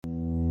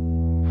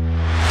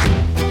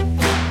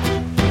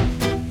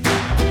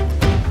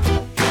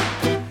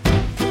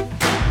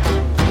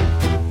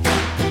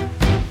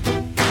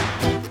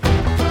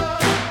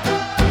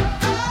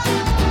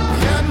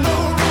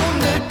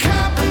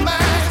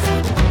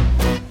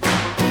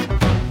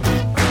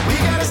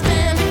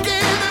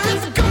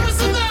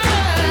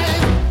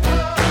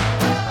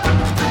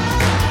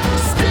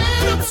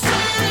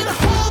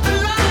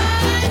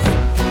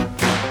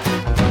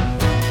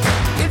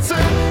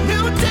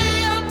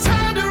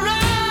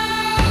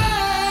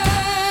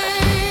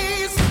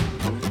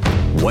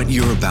What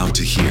you're about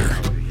to hear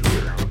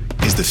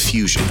is the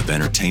fusion of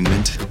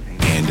entertainment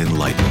and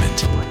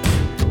enlightenment.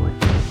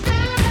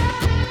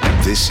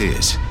 This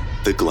is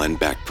the Glenn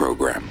Beck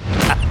Program.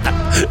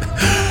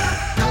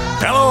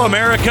 Hello,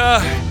 America.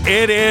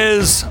 It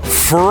is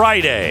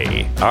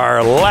Friday.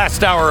 Our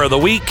last hour of the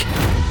week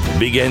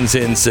begins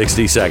in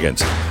 60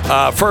 seconds.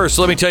 First,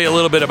 let me tell you a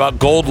little bit about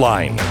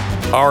Goldline.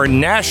 Our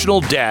national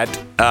debt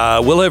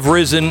will have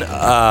risen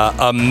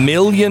 $1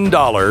 million.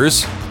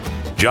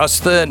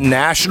 Just the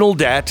national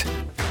debt,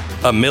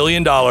 $1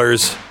 million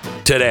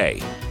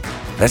today.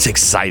 That's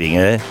exciting,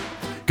 eh?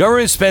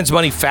 Government spends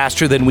money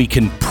faster than we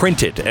can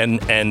print it, and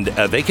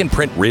they can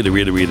print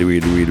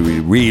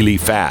really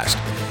fast.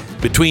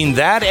 Between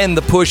that and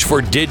the push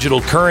for digital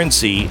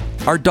currency,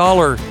 our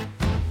dollar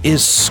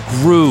is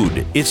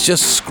screwed. It's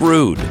just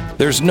screwed.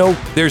 There's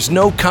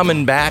no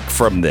coming back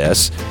from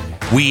this.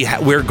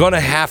 We're going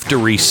to have to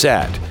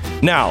reset.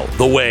 Now,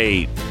 the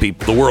way the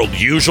world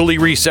usually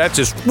resets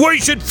is we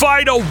should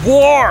fight a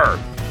war.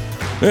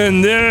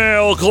 And then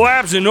it'll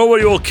collapse and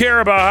nobody will care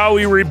about how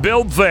we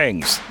rebuild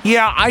things.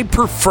 Yeah, I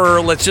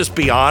prefer, let's just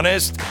be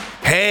honest.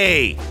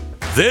 Hey,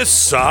 this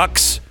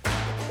sucks.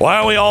 Why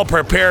don't we all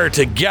prepare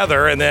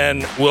together and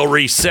then we'll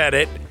reset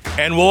it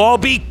and we'll all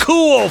be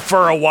cool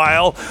for a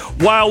while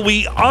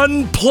we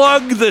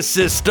unplug the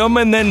system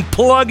and then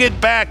plug it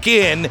back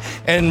in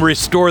and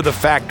restore the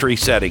factory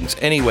settings.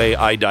 Anyway,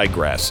 I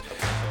digress.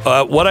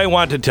 What I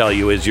want to tell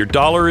you is your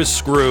dollar is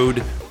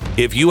screwed.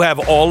 If you have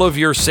all of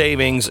your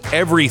savings,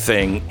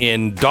 everything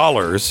in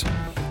dollars,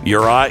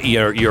 your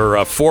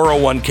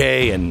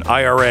 401k and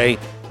IRA,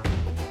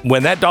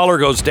 when that dollar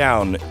goes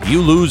down,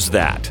 you lose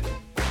that.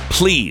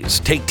 Please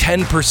take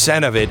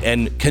 10% of it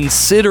and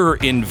consider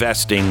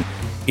investing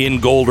in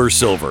gold or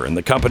silver. And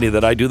the company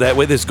that I do that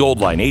with is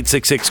Goldline,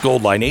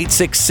 866-GOLDLINE,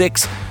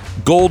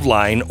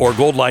 866-GOLDLINE or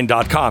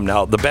goldline.com.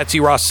 Now, the Betsy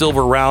Ross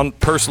Silver Round,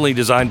 personally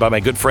designed by my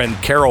good friend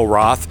Carol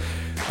Roth.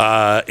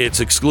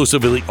 It's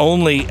exclusively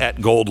only at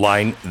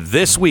Goldline.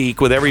 This week,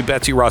 with every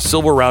Betsy Ross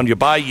Silver Round you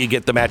buy, you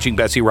get the matching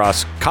Betsy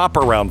Ross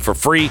Copper Round for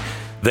free.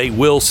 They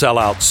will sell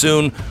out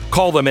soon.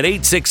 Call them at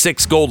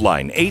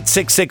 866-GOLDLINE,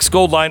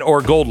 866-GOLDLINE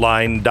or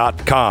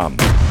goldline.com.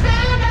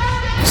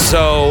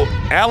 So,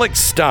 Alex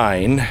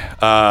Stein,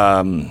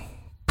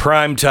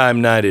 Primetime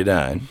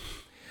 99,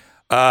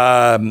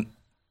 I've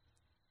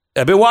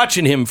been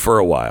watching him for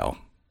a while.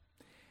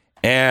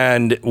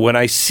 And when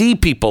I see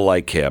people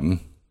like him,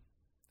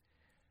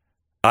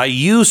 I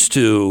used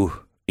to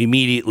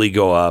immediately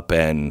go up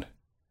and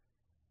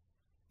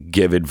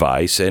give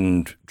advice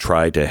and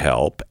try to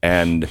help,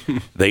 and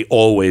they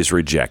always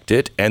reject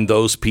it, and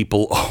those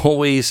people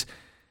always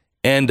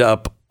end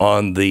up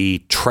on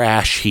the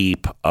trash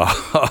heap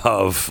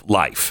of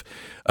life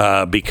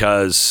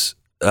because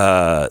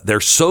they're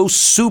so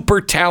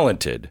super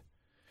talented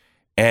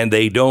and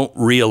they don't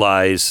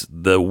realize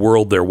the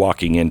world they're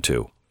walking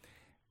into.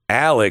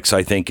 Alex,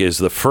 I think, is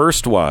the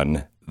first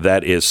one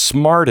that is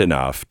smart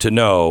enough to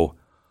know,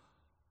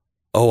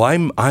 oh,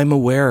 I'm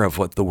aware of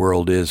what the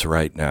world is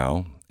right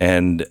now.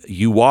 And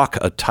you walk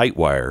a tight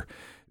wire.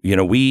 You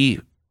know, we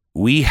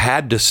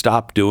had to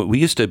stop doing. We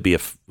used to do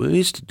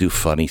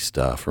funny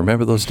stuff.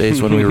 Remember those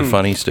days when we were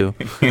funny, Stu?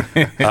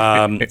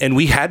 And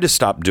we had to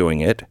stop doing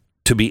it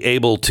to be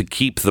able to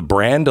keep the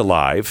brand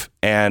alive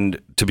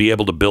and to be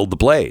able to build the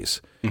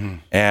Blaze. Mm-hmm.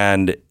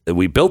 And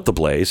we built the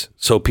Blaze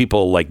so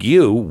people like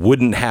you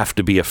wouldn't have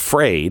to be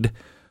afraid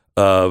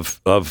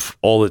of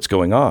all that's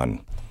going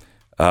on.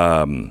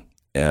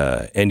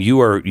 And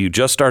you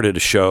just started a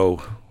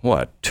show.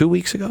 What, 2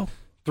 weeks ago?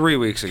 3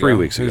 weeks ago. 3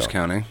 weeks ago. Who's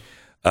counting?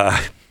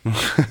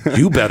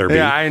 You better be.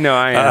 Yeah, I know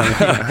I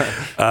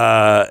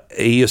am.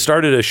 You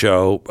started a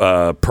show,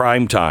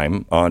 Prime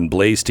Time, on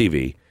Blaze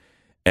TV,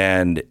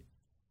 and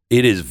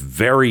it is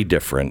very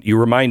different. You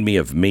remind me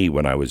of me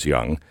when I was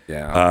young.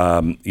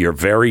 Yeah. You're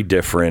very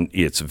different.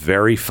 It's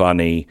very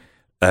funny,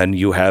 and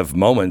you have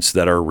moments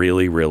that are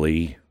really,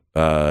 really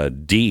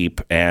deep,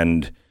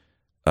 and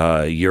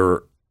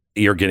you're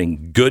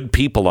getting good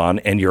people on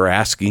and you're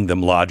asking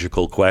them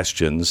logical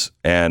questions,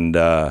 and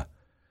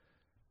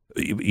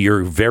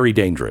you're very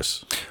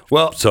dangerous.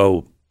 Well,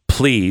 so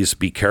please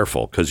be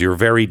careful because you're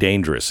very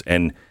dangerous,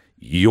 and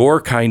your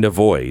kind of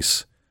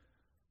voice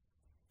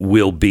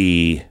will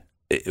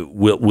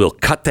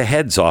cut the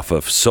heads off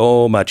of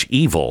so much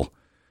evil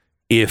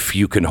if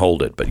you can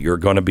hold it, but you're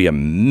going to be a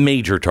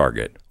major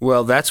target.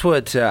 Well, that's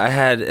what I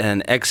had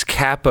an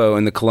ex-capo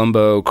in the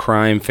Colombo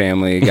crime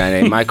family, a guy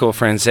named Michael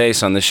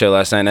Frances, on the show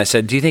last night. And I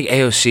said, do you think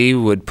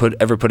AOC would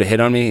ever put a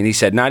hit on me? And he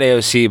said, not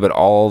AOC, but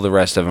all the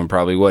rest of them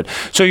probably would.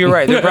 So you're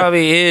right. There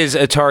probably is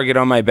a target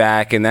on my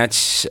back. And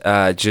that's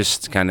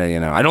just kind of,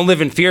 I don't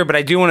live in fear, but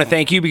I do want to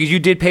thank you because you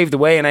did pave the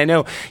way. And I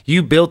know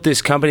you built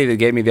this company that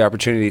gave me the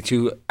opportunity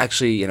to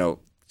actually,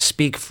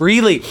 speak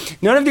freely.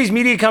 None of these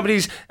media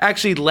companies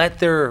actually let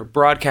their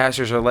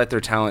broadcasters or let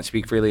their talent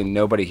speak freely, and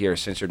nobody here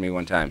censored me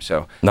one time.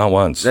 So not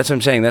once. That's what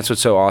I'm saying. That's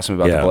what's so awesome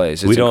about the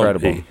Blaze. It's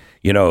incredible.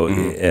 You know,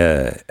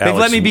 they've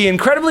let me be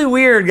incredibly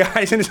weird,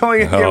 guys, and it's only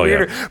going to get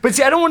weirder. Yeah. But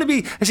see, I don't want to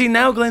be. See,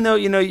 now, Glenn, though,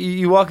 you know,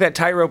 you walk that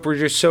tightrope where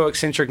you're so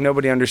eccentric,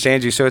 nobody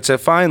understands you. So it's a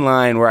fine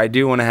line where I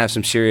do want to have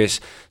some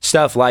serious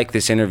stuff like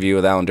this interview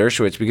with Alan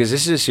Dershowitz, because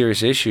this is a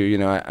serious issue. You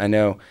know, I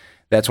know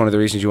that's one of the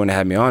reasons you want to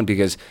have me on,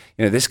 because,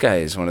 you know, this guy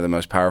is one of the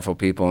most powerful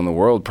people in the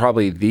world,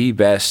 probably the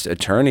best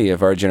attorney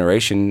of our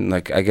generation.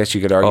 Like, I guess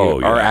you could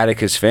argue our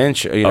Atticus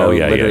Finch. You know,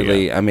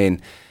 literally. I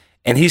mean.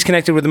 And he's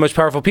connected with the most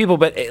powerful people.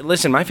 But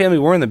listen, my family,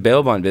 we're in the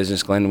bail bond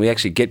business, Glenn. We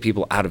actually get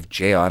people out of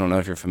jail. I don't know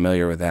if you're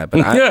familiar with that,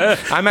 but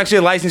I'm actually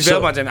a licensed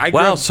bail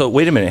bondsman. So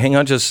wait a minute. Hang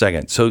on just a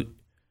second. So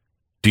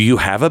do you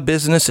have a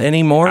business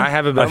anymore? I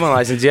have a bail bond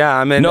license, yeah.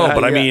 I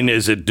mean,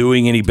 is it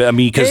doing any better? I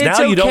mean, because now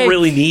you don't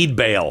really need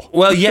bail.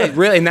 Well, yeah,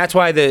 really, and that's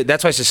why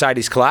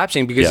society's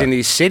collapsing, because in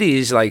these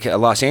cities like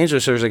Los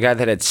Angeles, there was a guy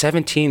that had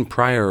 17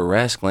 prior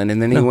arrests, Glenn, and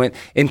then he went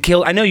and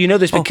killed, I know you know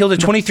this, but killed a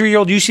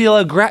 23-year-old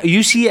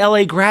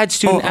UCLA grad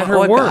student at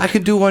her work. I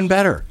could do one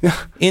better.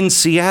 In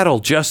Seattle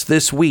just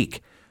this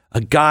week,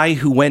 a guy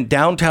who went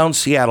downtown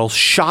Seattle,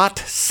 shot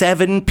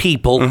 7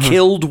 people,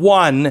 killed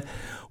 1,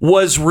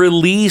 was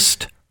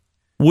released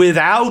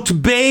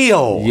without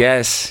bail.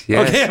 Yes.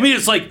 Okay, I mean,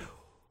 it's like,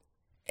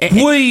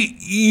 wait,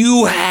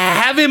 you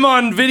have him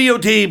on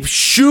videotape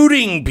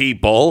shooting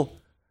people,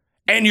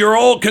 and you're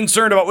all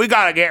concerned about, we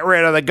got to get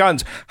rid of the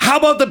guns. How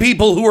about the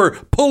people who are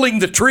pulling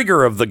the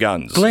trigger of the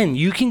guns? Glenn,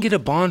 you can get a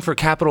bond for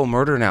capital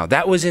murder now.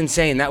 That was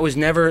insane. That was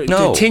never,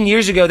 10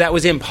 years ago, that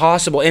was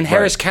impossible. In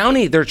Harris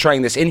County, they're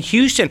trying this. In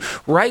Houston,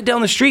 right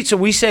down the street. So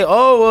we say,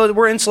 well,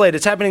 we're insulated.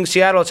 It's happening in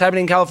Seattle. It's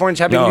happening in California. It's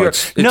happening in New York.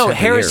 No,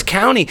 Harris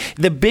County,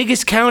 the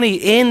biggest county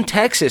in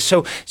Texas.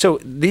 So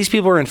these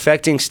people are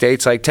infecting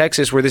states like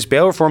Texas where this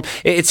bail reform,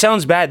 it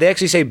sounds bad. They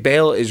actually say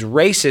bail is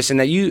racist, and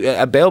that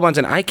a bail bonds,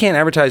 and I can't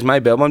advertise my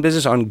bail bond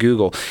business on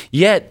Google.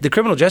 Yet the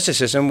criminal justice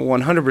system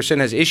 100%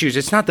 has issues.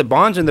 It's not the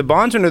bondsman. The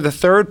bondsmen are the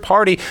third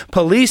party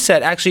police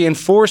that actually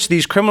enforce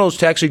these criminals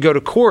to actually go to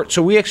court.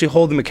 So we actually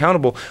hold them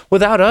accountable.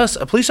 Without us,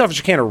 a police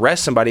officer can't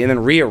arrest somebody and then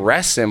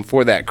rearrest them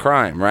for that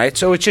crime, right?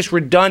 So it's just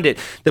redundant.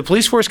 The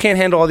police force can't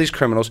handle all these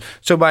criminals.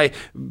 So by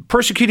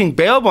persecuting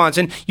bail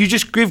bondsmen, you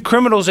just give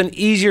criminals an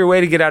easier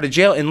way to get out of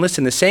jail. And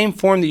listen, the same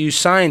form that you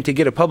sign to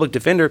get a public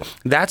defender,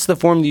 that's the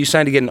form that you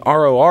sign to get an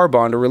ROR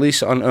bond, or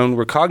release on own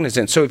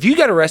recognizance. So if you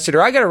got arrested,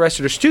 or I got arrested,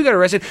 or Stu got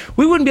arrested,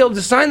 we wouldn't be able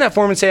to sign that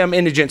form and say I'm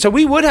indigent. So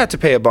we would have to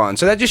pay a bond.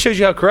 So that just shows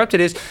you how corrupt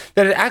it is,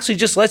 that it actually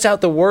just lets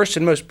out the worst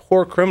and most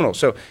poor criminals.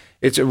 So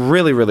it's a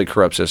really, really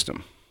corrupt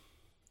system.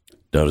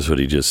 Notice what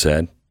he just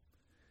said?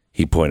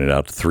 He pointed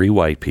out 3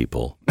 white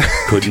people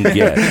couldn't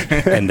get,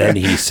 and then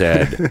he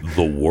said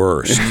the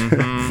worst,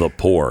 the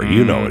poor.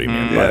 You know what he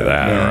meant by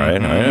that,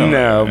 right?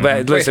 No,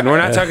 but listen, we're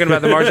not talking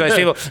about the marginalized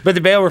people. But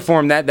the bail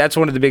reform, that's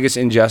one of the biggest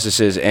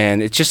injustices,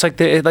 and it's just like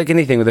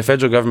anything with the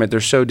federal government. They're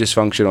so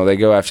dysfunctional; they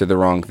go after the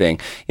wrong thing.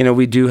 You know,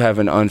 we do have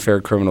an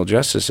unfair criminal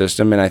justice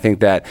system, and I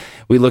think that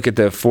we look at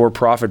the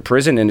for-profit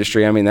prison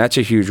industry. I mean, that's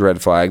a huge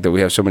red flag that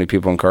we have so many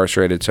people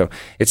incarcerated. So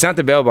it's not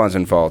the bail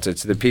bondsmen's fault;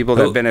 it's the people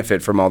that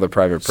benefit from all the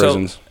private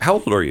prisons. So how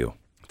old are you?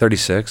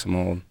 36. I'm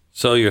old.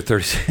 So you're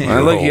 36.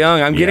 I look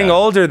young. I'm getting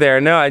older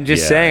there. No, I'm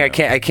just saying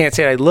I can't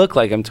say I look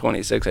like I'm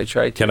 26. I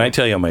try to. Can I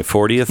tell you, on my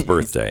 40th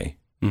birthday,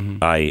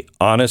 I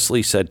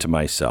honestly said to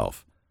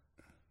myself,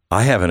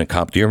 I haven't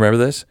accomplished. Do you remember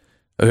this?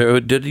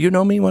 Did you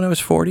know me when I was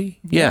 40?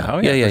 Yeah.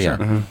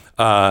 Sure. And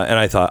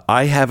I thought,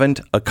 I haven't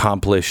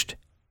accomplished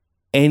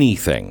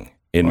anything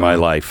in my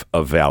life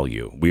of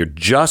value. We're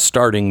just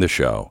starting the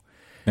show.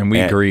 And we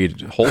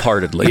agreed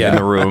wholeheartedly in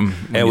the room.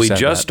 And we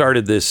just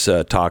started this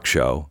talk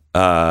show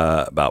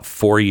about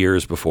 4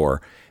 years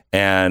before.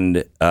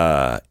 And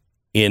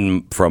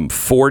from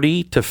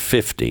 40 to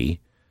 50,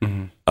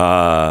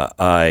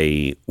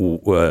 I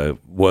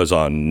was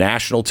on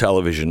national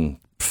television,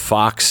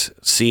 Fox,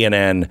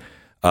 CNN.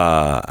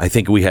 I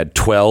think we had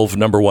 12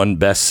 number 1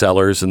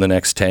 bestsellers in the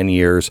next 10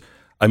 years.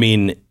 I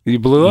mean, you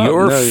blew up.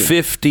 Your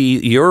 50,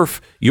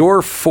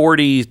 your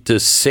 40 to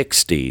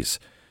 60s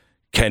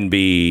can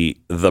be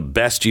the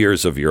best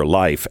years of your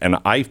life. And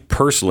I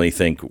personally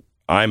think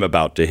I'm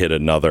about to hit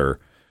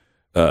another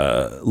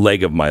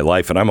leg of my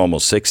life, and I'm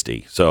almost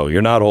 60. So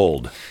you're not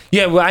old.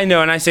 Yeah, well, I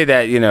know, and I say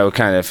that,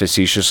 kind of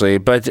facetiously,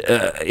 but,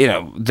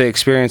 the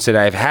experience that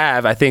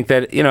I think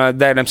that,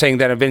 that I'm saying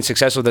that I've been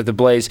successful, that The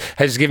Blaze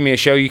has given me a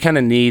show. You kind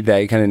of need that.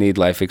 You kind of need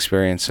life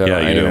experience. So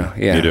yeah, you do.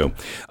 Yeah. You do.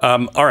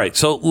 All right,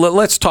 so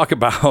let's talk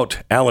about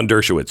Alan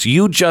Dershowitz.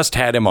 You just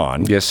had him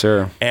on. Yes,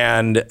 sir.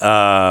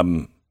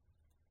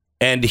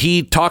 And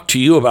he talked to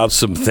you about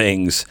some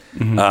things,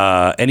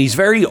 and he's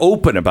very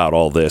open about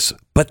all this,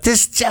 but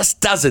this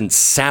just doesn't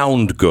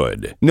sound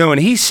good. No,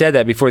 and he said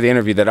that before the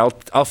interview, that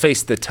I'll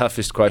face the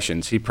toughest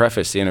questions. He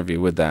prefaced the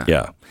interview with that.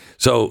 Yeah.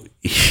 So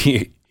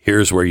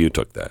here's where you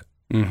took that.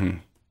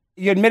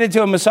 You admitted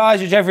to a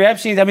massage at Jeffrey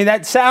Epstein's. I mean,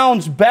 that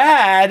sounds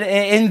bad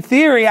in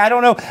theory. I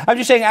don't know. I'm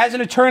just saying, as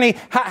an attorney,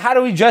 how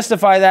do we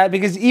justify that?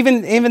 Because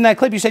even that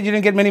clip, you said you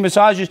didn't get many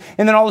massages,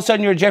 and then all of a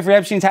sudden you're at Jeffrey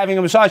Epstein's having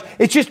a massage.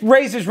 It just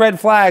raises red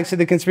flags to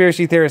the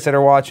conspiracy theorists that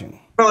are watching.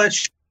 Well,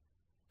 it's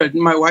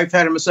My wife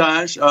had a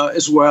massage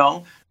as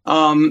well.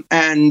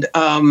 And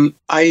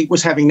I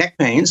was having neck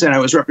pains, and I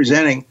was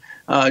representing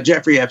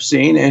Jeffrey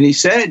Epstein, and he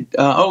said,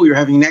 "Oh, you're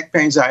having neck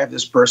pains. I have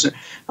this person."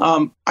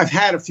 I've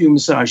had a few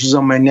massages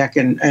on my neck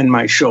and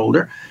my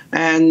shoulder,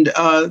 and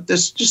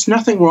there's just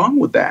nothing wrong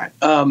with that.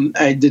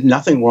 I did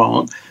nothing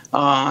wrong,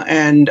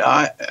 and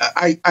I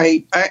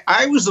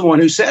was the one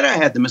who said I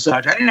had the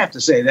massage. I didn't have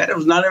to say that; it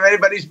was none of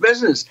anybody's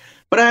business.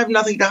 But I have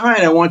nothing to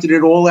hide. I wanted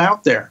it all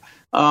out there.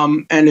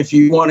 And if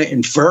you want to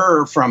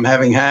infer from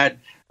having had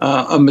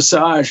a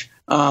massage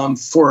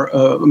for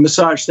a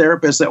massage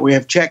therapist that we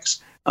have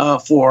checks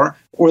for,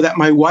 or that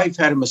my wife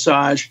had a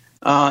massage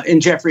in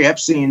Jeffrey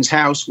Epstein's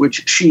house,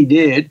 which she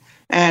did.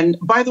 And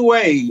by the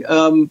way,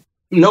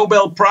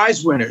 Nobel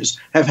Prize winners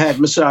have had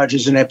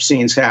massages in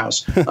Epstein's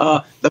house.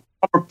 The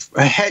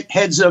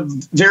heads of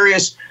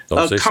various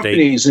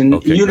companies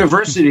and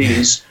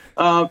universities.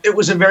 It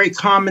was a very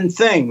common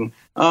thing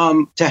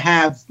to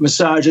have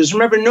massages.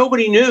 Remember,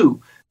 nobody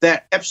knew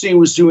that Epstein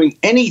was doing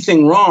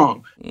anything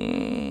wrong.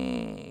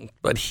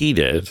 But he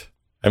did.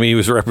 I mean, he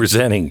was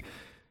representing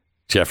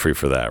Jeffrey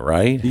for that,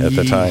 right? At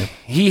the time.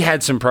 He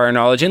had some prior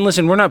knowledge. And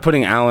listen, we're not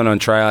putting Alan on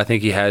trial. I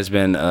think he has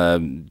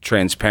been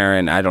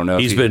transparent. I don't know.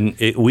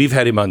 We've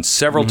had him on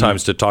several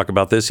times to talk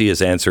about this. He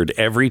has answered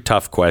every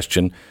tough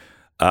question.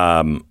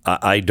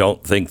 I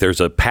don't think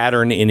there's a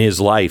pattern in his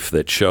life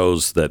that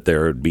shows that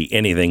there would be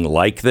anything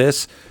like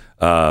this.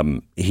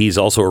 He's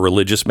also a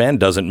religious man.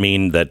 Doesn't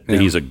mean that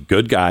he's a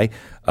good guy.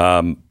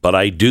 But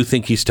I do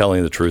think he's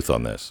telling the truth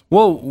on this.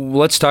 Well,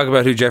 let's talk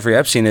about who Jeffrey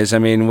Epstein is. I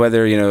mean,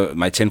 whether,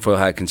 my tinfoil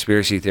hat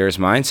conspiracy theorist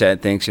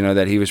mindset thinks,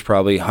 that he was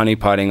probably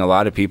honeypotting a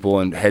lot of people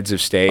and heads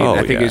of state.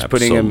 I think he's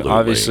putting him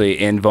obviously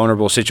in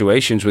vulnerable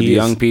situations with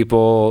young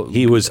people.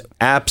 He was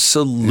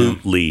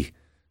absolutely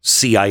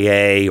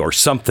CIA or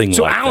something like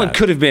that. So Alan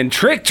could have been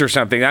tricked or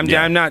something.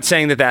 I'm not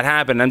saying that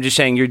happened. I'm just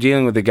saying you're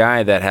dealing with a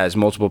guy that has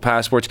multiple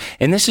passports.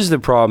 And this is the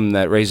problem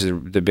that raises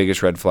the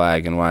biggest red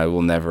flag and why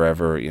we'll never,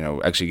 ever,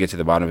 actually get to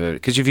the bottom of it.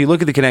 Because if you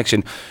look at the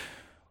connection,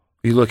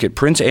 you look at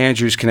Prince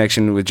Andrew's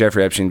connection with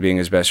Jeffrey Epstein being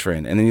his best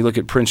friend. And then you look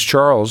at Prince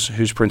Charles,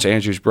 who's Prince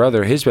Andrew's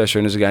brother. His best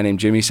friend is a guy named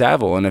Jimmy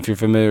Savile. And if you're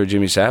familiar with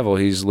Jimmy Savile,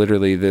 he's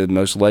literally the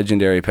most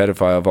legendary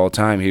pedophile of all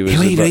time. He was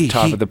the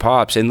top of the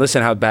pops. And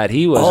listen how bad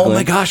he was. Oh, Glenn.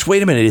 My gosh.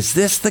 Wait a minute. Is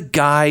this the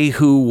guy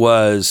who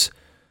was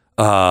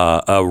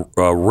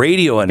a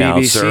radio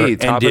announcer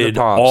BBC, and did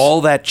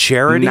all that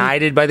charity?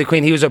 Knighted by the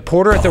Queen. He was a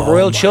porter at the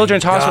Royal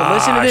Children's Hospital.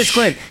 Listen to this,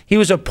 Glenn. He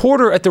was a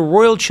porter at the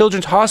Royal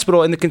Children's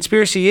Hospital, and the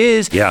conspiracy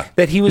is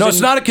that he was... No, it's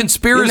not a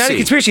conspiracy. Not a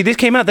conspiracy. This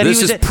came out that he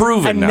was a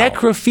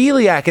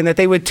necrophiliac, and that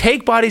they would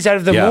take bodies out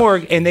of the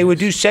morgue, and they would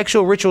do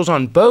sexual rituals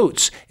on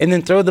boats, and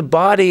then throw the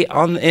body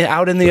out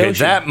in the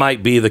ocean. That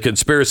might be the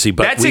conspiracy.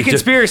 But that's a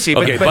conspiracy.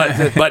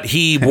 But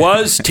he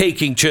was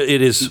taking...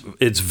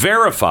 It's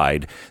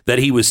verified that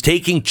he was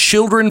taking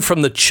children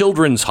from the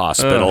children's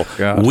hospital,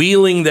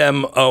 wheeling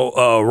them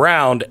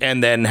around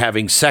and then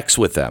having sex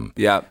with them.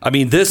 Yeah. I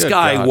mean, this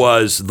guy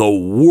was the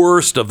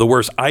worst of the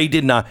worst. I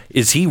did not...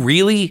 Is he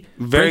really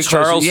Prince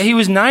Charles? Yeah, he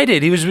was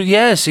knighted.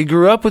 He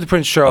grew up with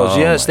Prince Charles.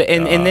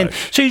 And then,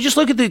 so you just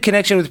look at the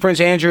connection with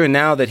Prince Andrew, and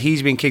now that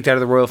he's been kicked out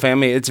of the royal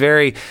family, it's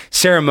very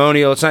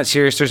ceremonial. It's not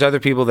serious. There's other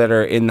people that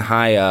are in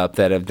high up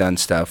that have done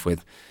stuff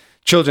with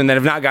children that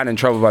have not gotten in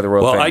trouble by the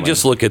royal family. Well, I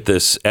just look at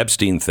this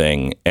Epstein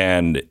thing,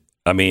 and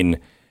I mean...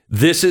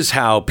 This is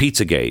how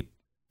Pizzagate.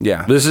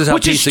 Yeah. This is how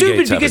Which is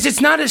stupid because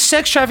it's not a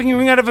sex trafficking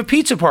ring out of a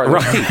pizza parlor.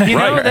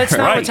 Right. That's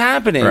not what's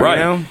happening.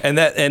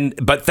 Right.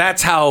 But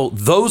that's how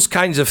those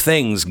kinds of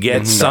things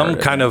get some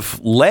kind of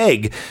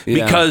leg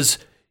because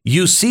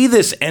you see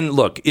this. And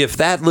look, if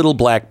that little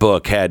black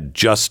book had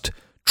just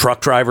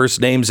truck drivers'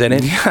 names in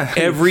it,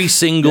 every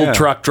single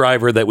truck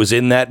driver that was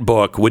in that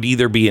book would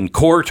either be in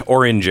court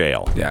or in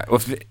jail. Yeah. Well,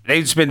 if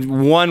they'd spend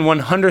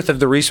 1/100th of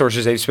the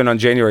resources they've spent on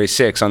January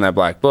 6th on that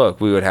black book,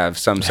 we would have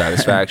some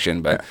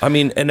satisfaction. But I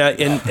mean, and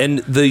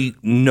the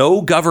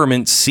no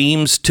government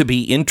seems to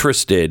be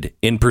interested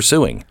in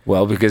pursuing.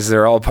 Well, because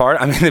they're all part.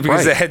 I mean,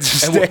 because the heads of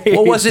state.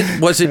 What was it?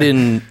 Was it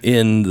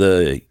in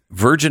the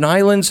Virgin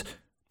Islands?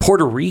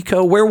 Puerto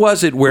Rico? Where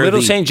was it? Where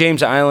Little St.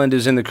 James Island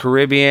is in the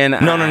Caribbean.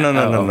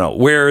 No.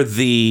 Where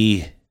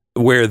the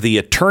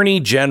Attorney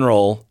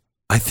General,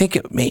 I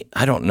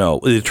don't know.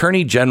 The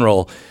Attorney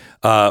General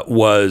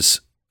was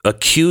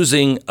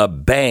accusing a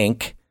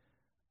bank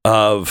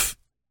of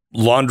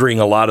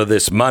laundering a lot of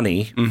this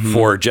money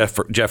for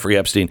Jeffrey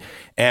Epstein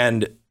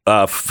and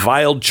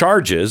filed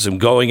charges and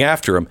going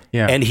after him.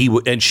 Yeah.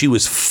 And she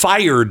was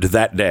fired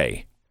that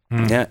day.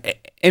 Yeah,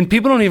 and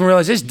people don't even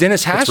realize this.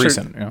 Dennis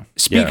Hastert,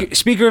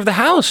 Speaker of the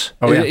House.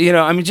 Oh,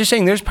 yeah. I mean, just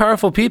saying, there's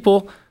powerful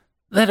people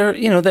that are,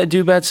 that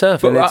do bad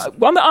stuff. But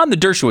on the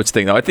Dershowitz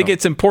thing, though, I think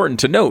it's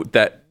important to note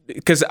that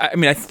because I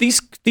mean,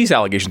 these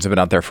allegations have been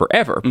out there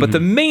forever. But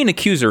the main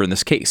accuser in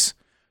this case,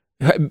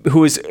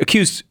 who has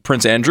accused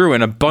Prince Andrew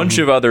and a bunch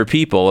of other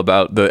people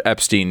about the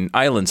Epstein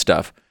Island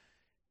stuff,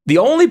 The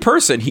only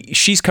person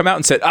she's come out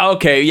and said, oh,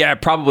 okay, yeah,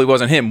 it probably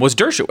wasn't him, was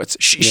Dershowitz.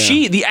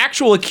 She the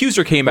actual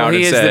accuser, came out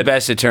and said... he is the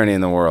best attorney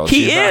in the world.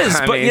 He is,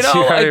 but she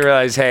probably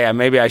realized, hey,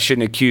 maybe I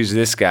shouldn't accuse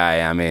this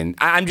guy. I mean,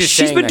 I'm just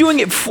saying... She's been doing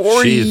it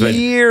for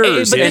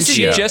years. But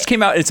she just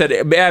came out and said,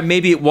 yeah,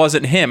 maybe it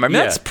wasn't him. I mean,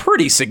 that's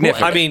pretty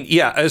significant. Well, I mean,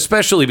 yeah,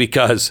 especially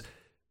because...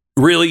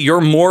 Really,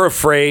 you're more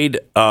afraid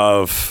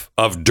of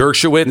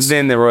Dershowitz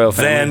than the royal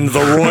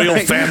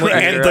family,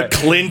 and the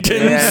Clintons.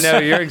 Yeah, no,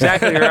 you're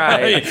exactly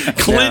right.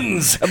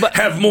 Clintons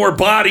have more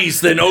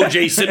bodies than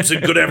O.J.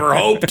 Simpson could ever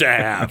hope to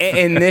have.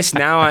 And this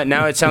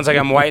now it sounds like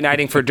I'm white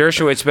knighting for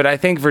Dershowitz, but I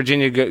think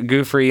Virginia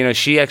Giuffre,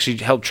 she actually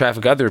helped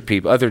traffic other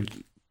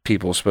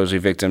people, supposedly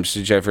victims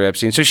to Jeffrey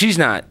Epstein. So she's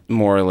not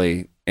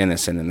morally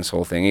innocent in this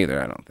whole thing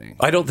either, I don't think.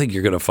 I don't think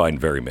you're going to find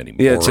very many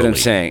morally that's what I'm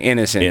saying.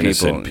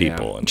 Innocent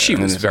people. Yeah. She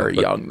was very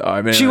young, though.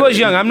 I mean, she was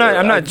young. I'm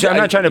not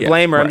trying to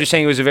blame her. Right. I'm just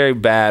saying it was a very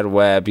bad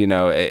web,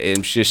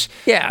 It's just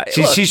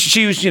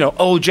she was,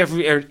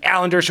 Jeffrey or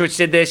Alan Dershowitz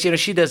did this.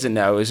 She doesn't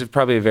know. It was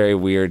probably a very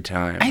weird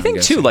time. I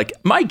think too. Like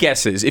my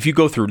guess is, if you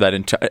go through that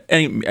entire,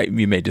 and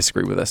you may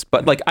disagree with this,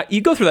 but like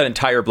you go through that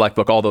entire Black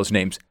Book, all those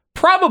names,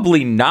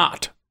 probably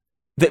not.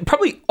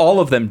 Probably all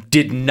of them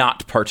did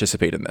not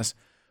participate in this.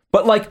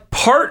 But like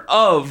part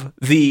of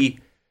the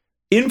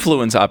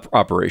influence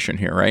operation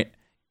here, right,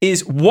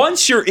 is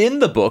once you're in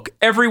the book,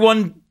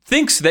 everyone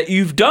thinks that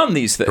you've done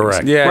these things.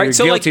 Correct. Yeah, right? You're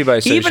So guilty by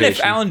association. Even if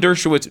Alan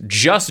Dershowitz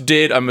just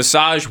did a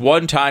massage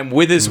one time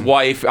with his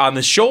wife on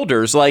the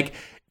shoulders, like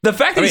the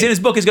fact that he's in his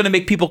book is going to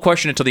make people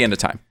question it till the end of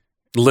time.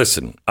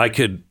 Listen, I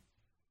could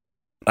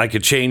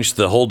change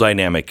the whole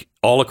dynamic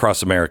all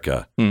across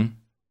America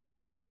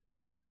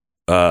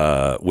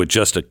with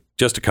just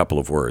a couple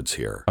of words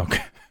here.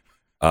 Okay.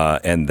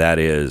 And that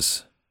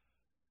is,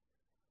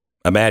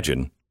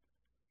 imagine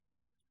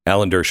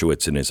Alan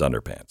Dershowitz in his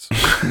underpants.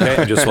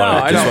 Okay?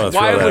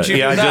 Why would you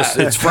do that?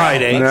 It's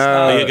Friday.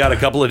 No. You got a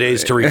couple of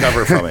days to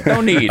recover from it.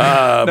 No need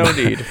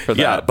for that.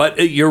 Yeah,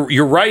 but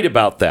you're right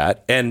about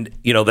that. And,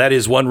 that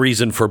is one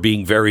reason for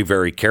being very,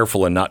 very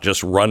careful and not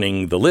just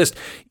running the list.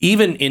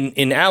 Even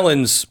in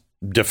Alan's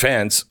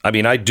defense, I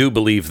mean, I do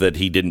believe that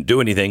he didn't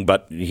do anything,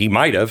 but he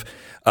might have.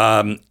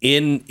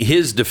 In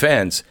his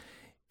defense,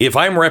 if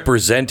I'm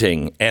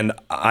representing and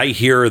I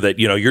hear that,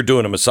 you're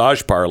doing a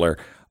massage parlor,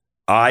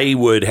 I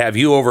would have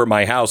you over at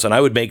my house and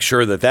I would make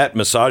sure that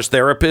massage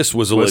therapist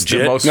was legit.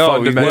 The most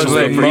fundamental.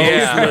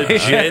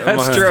 Legit.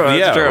 That's true.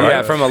 That's true.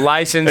 Yeah, from a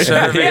licensed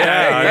service.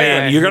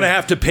 I mean, you're going to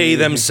have to pay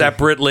them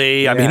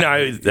separately. I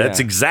mean, that's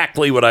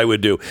exactly what I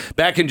would do.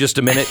 Back in just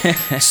a minute.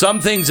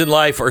 Some things in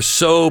life are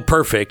so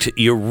perfect,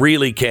 you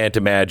really can't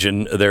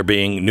imagine there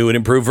being new and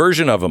improved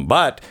version of them.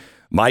 But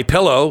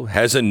MyPillow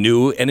has a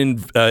new and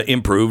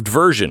improved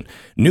version.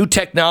 New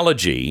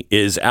technology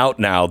is out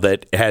now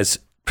that has...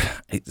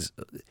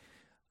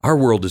 Our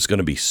world is going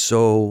to be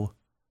so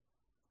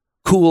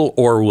cool,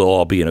 or we'll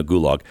all be in a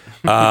gulag.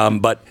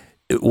 But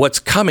what's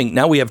coming,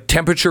 now we have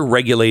temperature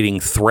regulating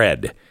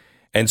thread.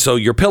 And so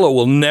your pillow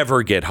will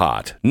never get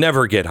hot.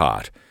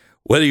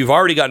 Whether you've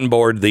already gotten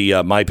bored the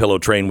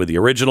MyPillow train with the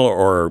original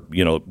or,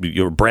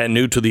 you're brand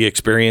new to the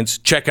experience,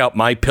 check out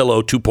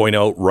MyPillow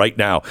 2.0 right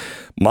now.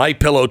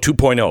 MyPillow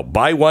 2.0.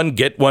 Buy one,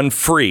 get one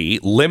free.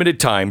 Limited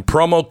time.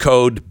 Promo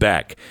code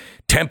Beck.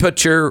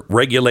 Temperature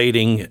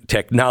regulating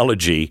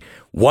technology,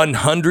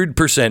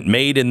 100%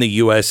 made in the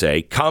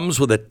USA, comes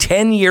with a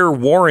 10-year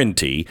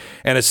warranty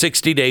and a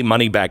 60-day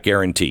money-back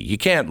guarantee. You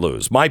can't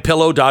lose.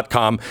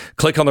 MyPillow.com.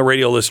 Click on the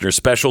radio listener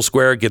special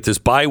square. Get this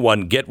buy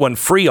one, get one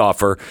free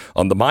offer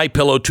on the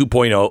MyPillow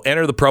 2.0.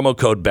 Enter the promo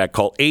code Beck.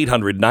 Call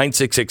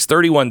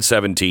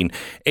 800-966-3117.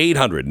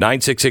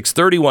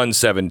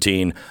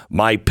 800-966-3117.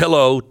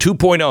 MyPillow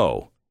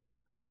 2.0.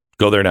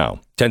 Go there now.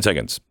 10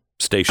 seconds.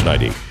 Station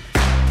ID.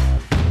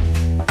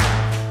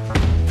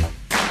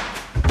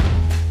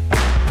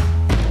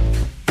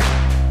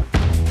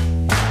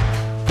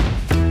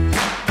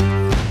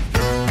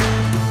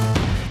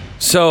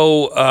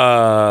 So,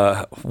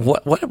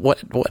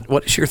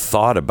 what is your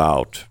thought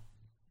about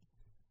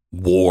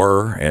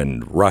war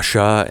and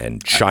Russia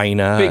and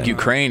China? Big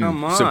Ukraine.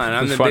 Come on,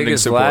 I'm the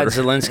biggest Vlad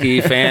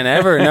Zelensky fan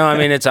ever. No, I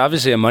mean, it's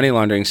obviously a money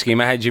laundering scheme.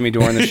 I had Jimmy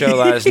Dore on the show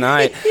last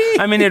night.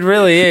 I mean, it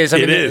really is. I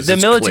mean, the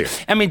military.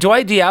 Clear. I mean,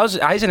 Dwight D.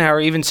 Eisenhower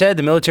even said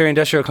the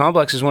military-industrial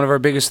complex is one of our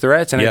biggest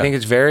threats, and I think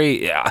it's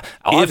very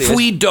obvious. If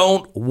we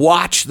don't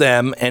watch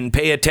them and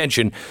pay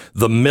attention,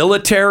 the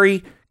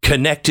military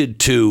connected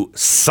to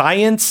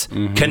science,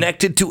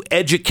 connected to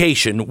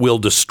education, will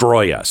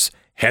destroy us.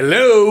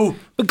 Hello?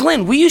 But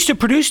Glenn, we used to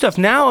produce stuff.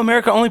 Now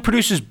America only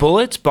produces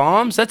bullets,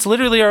 bombs. That's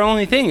literally our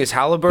only thing is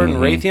Halliburton,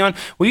 Raytheon.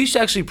 We used to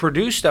actually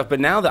produce stuff,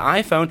 but now the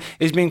iPhone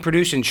is being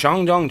produced in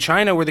Shandong,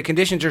 China, where the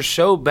conditions are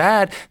so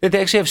bad that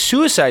they actually have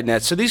suicide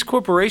nets. So these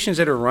corporations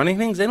that are running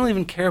things, they don't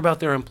even care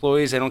about their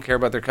employees. They don't care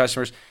about their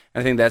customers.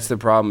 I think that's the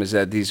problem, is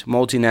that these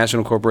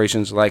multinational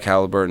corporations like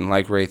Halliburton,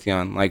 like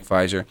Raytheon, like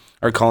Pfizer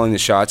are calling the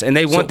shots, and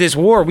they want this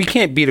war. We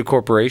can't beat a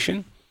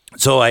corporation.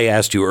 So I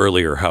asked you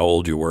earlier how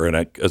old you were, and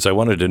I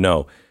wanted to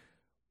know,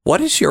 what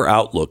is your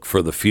outlook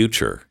for the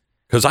future?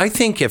 Because I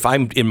think if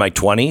I'm in my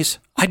 20s,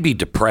 I'd be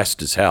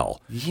depressed as hell.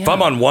 Yeah. If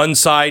I'm on one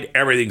side,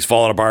 everything's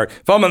falling apart.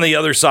 If I'm on the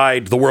other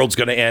side, the world's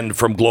going to end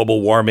from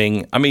global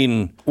warming. I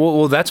mean...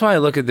 Well, that's why I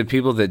look at the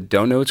people that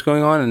don't know what's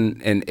going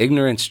on, and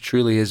ignorance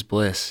truly is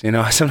bliss. You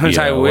know, sometimes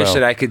I wish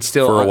that I could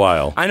still... For a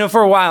while. I know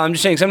for a while. I'm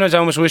just saying, sometimes I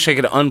almost wish I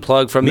could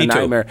unplug from the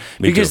nightmare.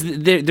 Because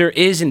there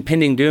is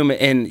impending doom,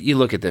 and you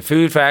look at the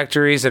food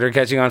factories that are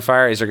catching on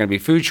fire. Is there going to be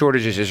food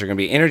shortages? Is there going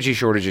to be energy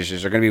shortages?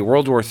 Is there going to be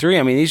World War III?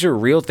 I mean, these are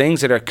real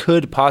things that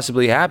could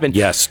possibly happen.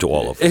 Yes, to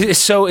all of them.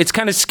 So it's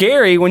kind of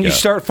scary when you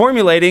start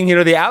formulating,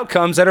 the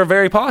outcomes that are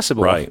very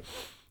possible. Right.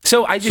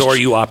 So are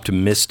you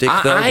optimistic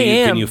though? I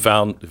am. Can you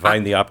find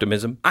the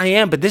optimism? I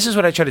am, but this is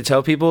what I try to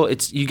tell people.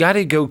 It's you got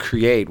to go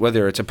create,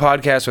 whether it's a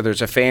podcast, whether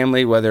it's a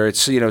family, whether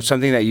it's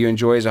something that you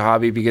enjoy as a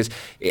hobby, because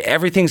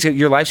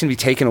your life's gonna be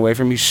taken away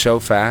from you so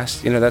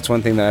fast. That's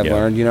one thing that I've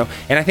learned.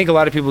 And I think a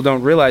lot of people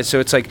don't realize. So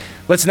it's like,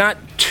 let's not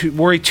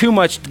worry too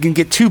much and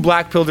get too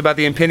black-pilled about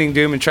the impending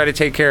doom and try to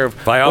take care of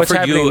what's happening now. If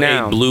I offered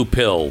you a blue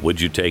pill, would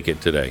you take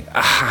it today?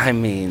 I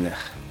mean,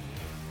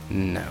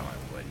 no.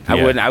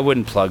 I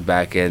wouldn't plug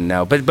back in,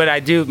 no. But I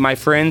do. I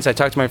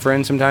talk to my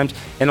friends sometimes,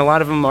 and a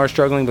lot of them are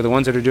struggling. But the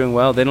ones that are doing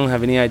well, they don't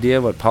have any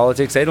idea what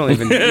politics. They don't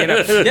even.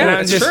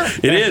 Yeah, it's true.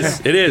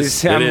 It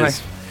is.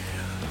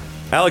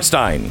 Alex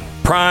Stein,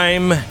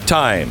 Prime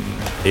Time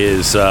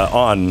is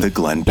on the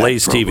Glenn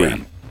Blaze Beck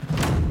TV.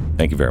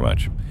 Thank you very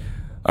much.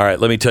 All right,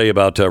 let me tell you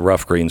about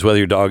Rough Greens. Whether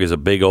your dog is a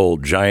big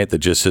old giant that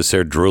just sits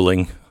there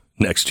drooling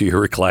next to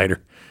your recliner.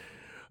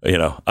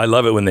 I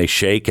love it when they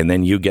shake and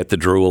then you get the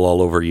drool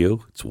all over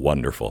you. It's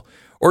wonderful.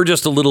 Or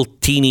just a little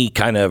teeny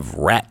kind of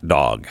rat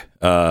dog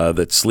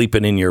that's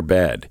sleeping in your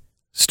bed.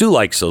 Stu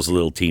likes those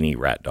little teeny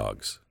rat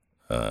dogs.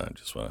 I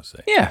just want to say.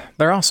 Yeah,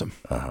 they're awesome.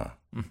 Uh-huh.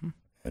 Mm-hmm.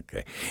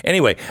 Okay.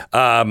 Anyway,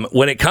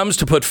 when it comes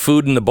to put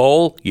food in the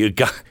bowl, you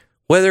got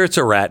whether it's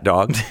a rat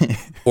dog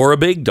or a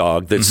big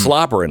dog that's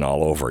slobbering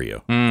all over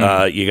you.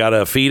 You got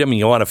to feed them.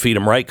 You want to feed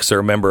them right because they're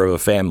a member of a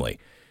family.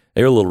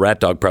 Their little rat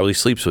dog probably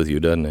sleeps with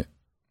you, doesn't it?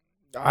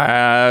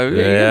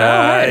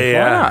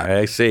 Yeah.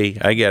 I see.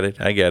 I get it.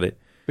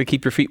 They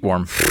keep your feet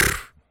warm.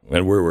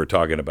 And we're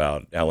talking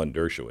about Alan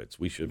Dershowitz.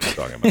 We should be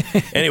talking about.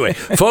 Anyway,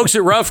 folks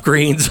at Rough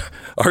Greens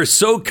are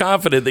so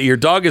confident that your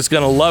dog is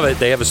going to love it.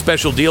 They have a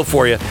special deal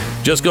for you.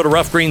 Just go to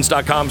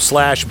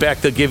roughgreens.com/Beck.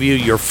 They'll give you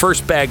your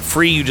first bag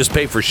free. You just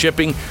pay for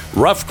shipping.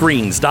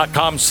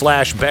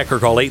 Roughgreens.com/Beck or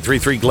call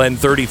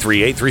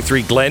 833-GLEN-33.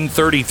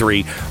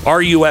 833-GLEN-33.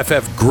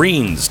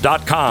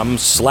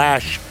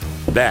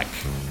 RUFFgreens.com/Beck.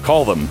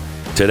 Call them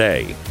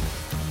today.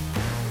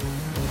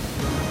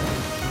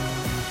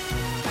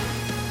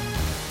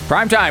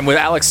 Primetime with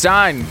Alex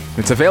Stein.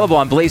 It's available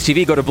on Blaze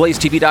TV. Go to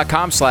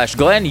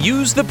blazetv.com/Glenn.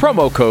 Use the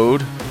promo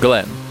code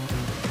Glenn.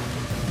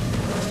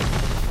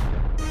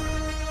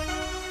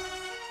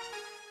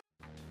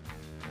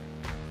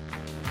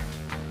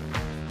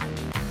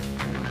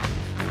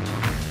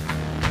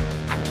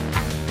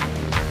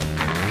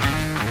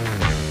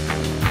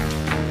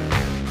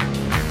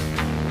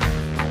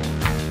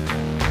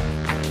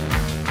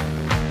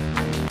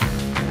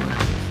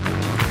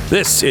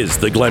 This is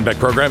the Glenn Beck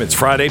program. It's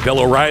Friday. Bill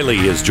O'Reilly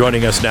is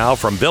joining us now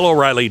from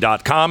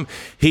BillO'Reilly.com.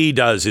 He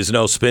does his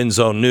No Spin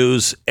Zone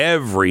news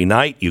every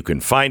night. You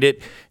can find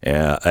it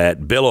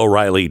at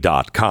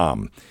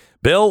BillO'Reilly.com.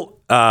 Bill,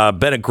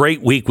 been a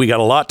great week. We got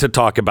a lot to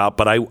talk about,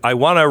 but I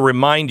want to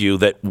remind you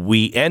that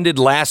we ended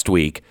last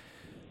week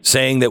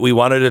saying that we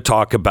wanted to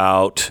talk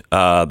about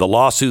the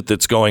lawsuit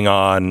that's going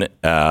on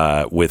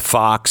with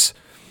Fox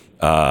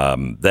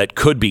that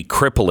could be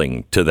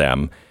crippling to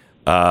them.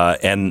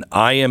 And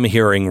I am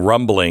hearing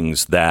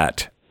rumblings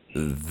that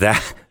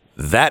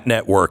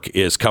network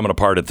is coming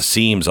apart at the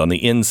seams on the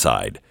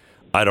inside.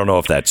 I don't know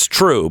if that's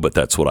true, but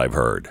that's what I've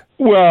heard.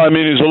 Well, I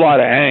mean, there's a lot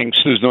of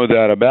angst. There's no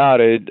doubt about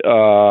it.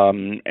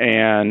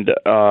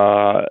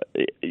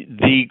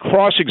 The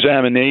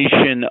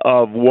cross-examination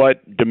of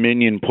what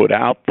Dominion put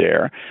out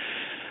there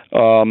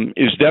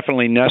is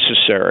definitely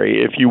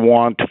necessary if you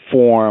want to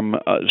form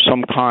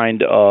some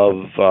kind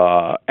of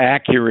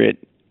accurate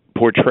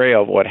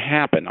portrayal of what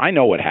happened. I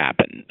know what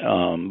happened,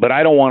 but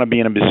I don't want to be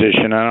in a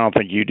position, and I don't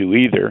think you do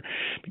either,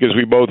 because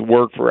we both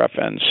work for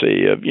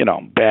FNC, of,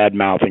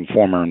 bad-mouthing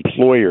former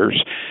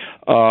employers.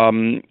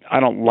 I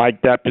don't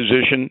like that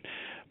position,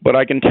 but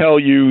I can tell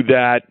you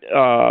that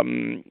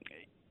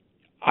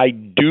I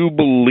do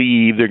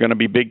believe there are going to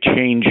be big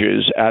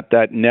changes at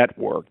that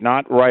network,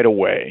 not right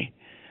away,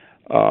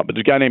 but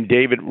there's a guy named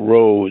David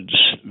Rhodes,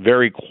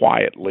 very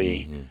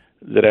quietly,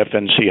 that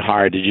FNC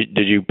hired.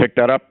 Did you pick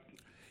that up?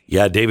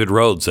 Yeah, David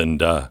Rhodes,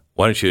 and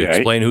why don't you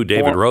explain who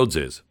David Rhodes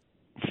is?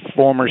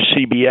 Former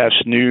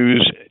CBS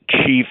News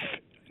chief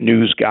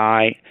news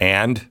guy,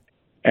 and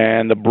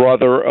the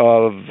brother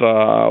of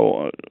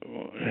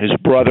his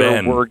brother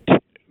Ben, worked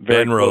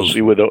very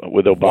closely with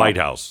Obama. White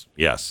House,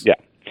 yes. Yeah.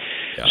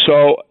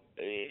 So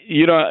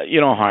you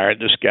don't hire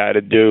this guy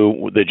to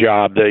do the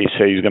job they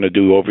say he's going to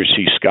do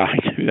overseas Sky.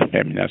 I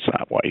mean, that's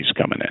not why he's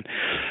coming in.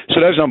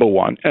 So that's number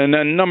one, and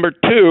then number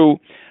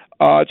two.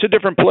 It's a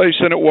different place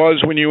than it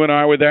was when you and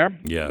I were there.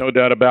 Yeah. No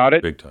doubt about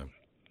it. Big time.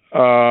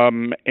 I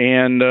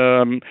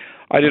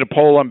did a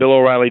poll on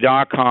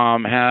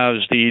BillO'Reilly.com.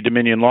 Has the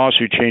Dominion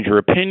lawsuit changed your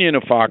opinion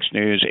of Fox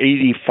News?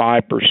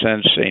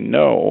 85% say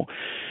no,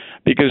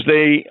 because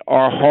they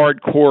are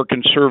hardcore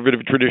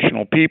conservative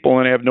traditional people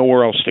and they have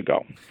nowhere else to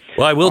go.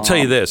 Well, I will tell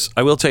you this.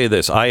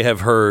 I have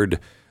heard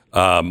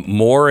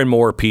more and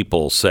more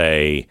people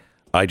say,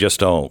 I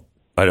don't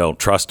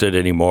trust it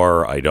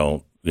anymore. I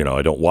don't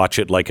watch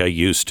it like I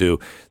used to.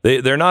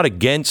 They're not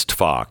against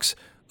Fox,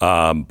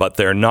 but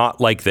they're not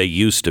like they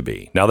used to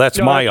be. Now,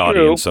 that's my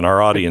audience, and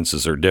our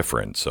audiences are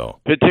different. So,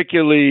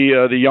 particularly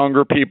the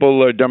younger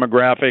people,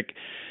 demographic,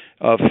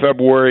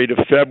 February to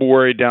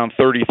February down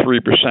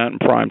 33% in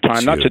prime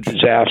time. That's a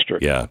disaster.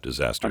 Yeah,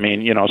 disaster. I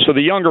mean, so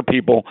the younger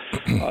people,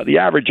 the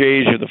average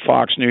age of the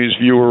Fox News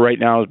viewer right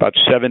now is about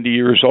 70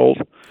 years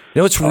old.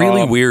 It's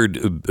really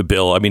weird,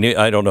 Bill. I mean,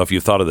 I don't know if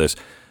you thought of this,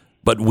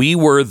 but we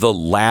were the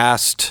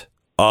last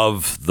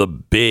of the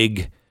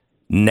big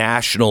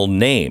national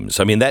names.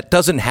 I mean, that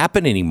doesn't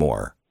happen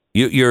anymore.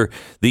 You're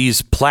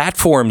these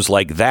platforms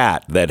like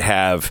that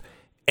have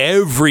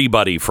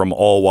everybody from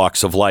all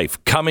walks of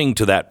life coming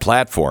to that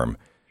platform.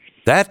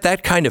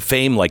 That kind of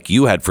fame, like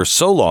you had for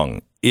so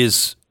long,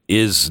 is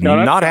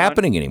not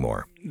happening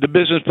anymore. The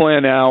business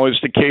plan now is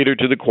to cater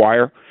to the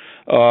choir,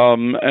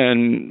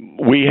 and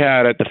we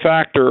had at the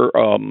Factor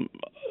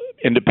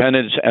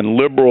independents and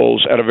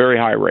liberals at a very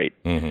high rate.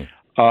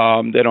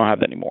 Mm-hmm. They don't have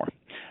that anymore.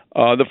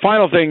 The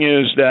final thing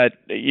is that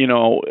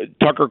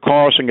Tucker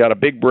Carlson got a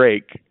big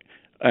break.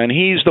 And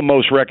he's the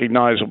most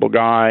recognizable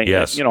guy.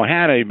 Yes.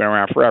 Hannity's been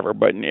around forever,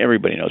 but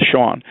everybody knows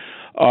Sean.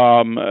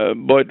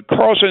 But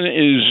Carlson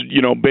is,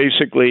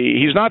 basically,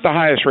 he's not the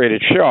highest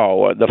rated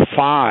show, the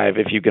 5,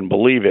 if you can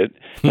believe it.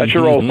 That's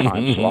your old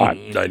time slot.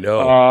 I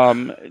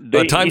know.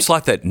 The time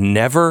slot that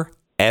never,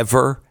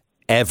 ever,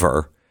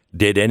 ever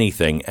did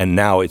anything, and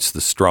now it's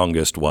the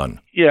strongest one.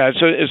 Yeah,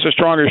 it's a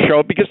stronger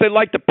show because they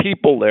like the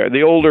people there.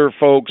 The older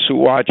folks who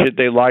watch it,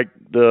 they like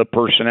the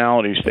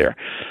personalities there.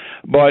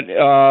 But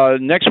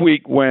next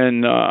week,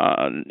 when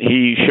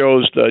he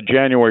shows the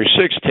January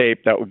 6th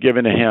tape that was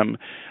given to him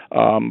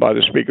by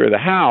the Speaker of the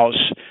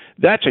House,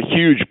 that's a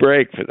huge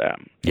break for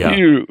them. Yeah.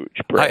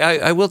 Huge break.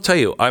 I will tell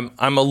you, I'm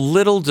a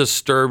little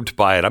disturbed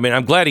by it. I mean,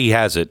 I'm glad he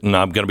has it, and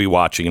I'm going to be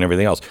watching and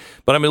everything else.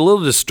 But I'm a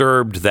little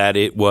disturbed that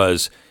it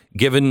was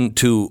given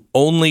to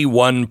only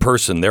one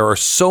person. There are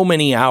so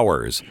many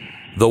hours.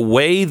 The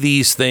way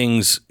these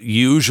things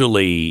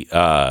usually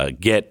you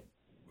get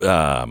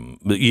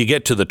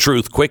to the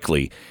truth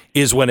quickly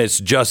is when it's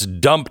just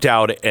dumped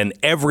out and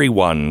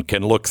everyone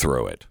can look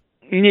through it.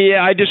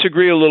 Yeah, I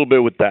disagree a little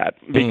bit with that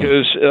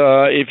because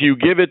if you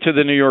give it to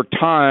the New York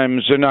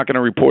Times, they're not going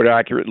to report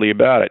accurately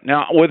about it.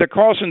 Now, whether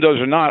Carlson does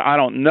or not, I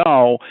don't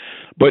know,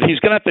 but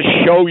he's going to have to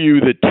show you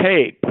the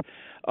tape.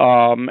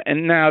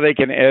 And now they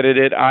can edit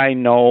it. I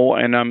know,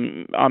 and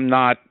I'm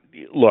not.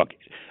 Look,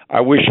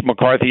 I wish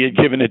McCarthy had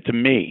given it to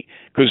me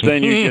because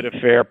then you get a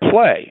fair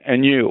play.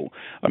 And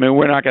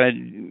we're not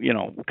going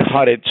to,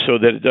 cut it so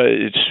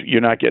that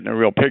you're not getting a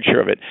real picture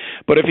of it.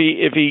 But if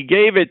he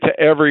gave it to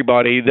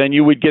everybody, then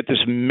you would get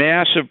this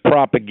massive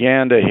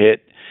propaganda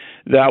hit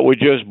that would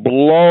just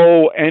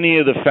blow any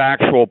of the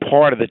factual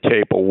part of the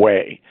tape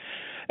away.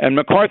 And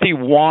McCarthy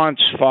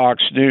wants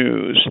Fox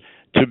News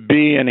to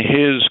be in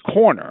his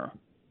corner.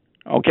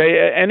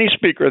 Okay, any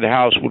Speaker of the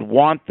House would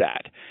want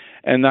that,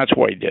 and that's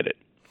why he did it.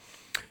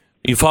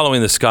 You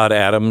following the Scott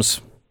Adams?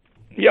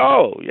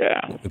 Oh,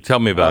 yeah. Tell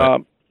me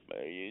about it.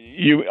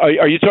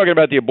 Are you talking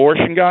about the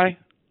abortion guy?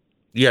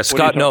 Yeah,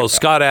 Scott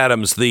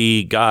Adams,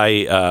 the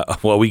guy.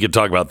 Well, we could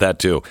talk about that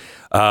too.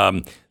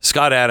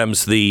 Scott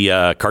Adams,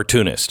 the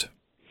cartoonist.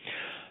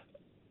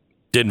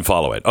 Didn't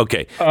follow it.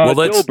 Okay. Well,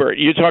 Dilbert.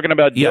 You're talking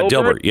about Dilbert? Yeah,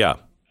 Dilbert. Yeah.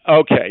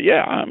 Okay.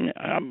 Yeah.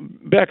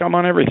 Beck, I'm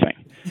on everything.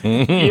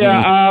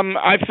 Yeah.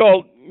 I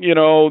felt,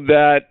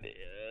 that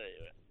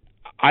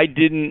I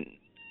didn't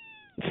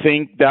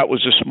think that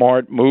was a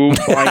smart move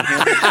by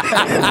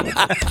him.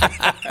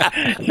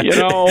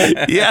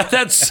 Yeah,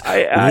 that's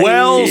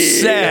well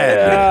said.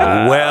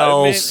 Yeah,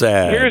 well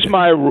said. Here's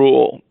my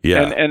rule.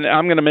 Yeah. And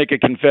I'm going to make a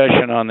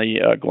confession on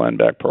the Glenn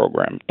Beck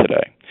program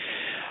today.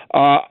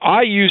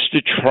 I used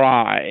to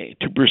try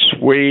to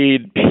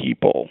persuade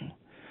people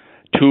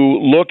to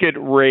look at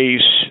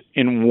race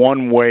in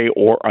one way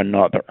or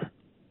another.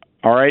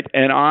 All right?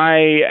 And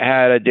I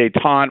had a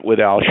detente with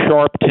Al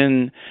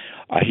Sharpton.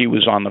 He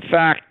was on the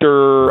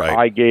Factor. Right.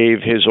 I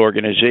gave his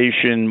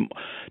organization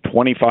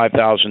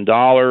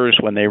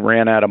 $25,000 when they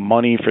ran out of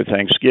money for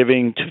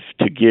Thanksgiving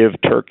to give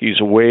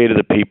turkeys away to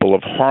the people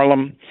of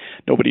Harlem.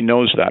 Nobody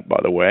knows that, by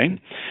the way.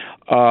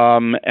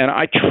 And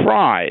I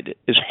tried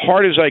as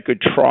hard as I could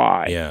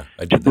try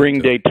to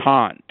bring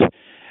detente.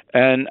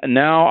 And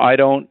now I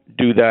don't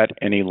do that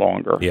any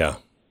longer. Yeah.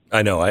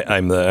 I know.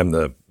 I'm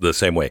the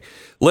same way.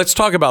 Let's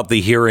talk about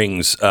the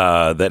hearings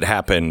that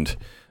happened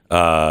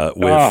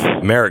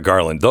with Merrick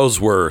Garland. Those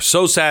were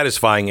so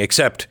satisfying,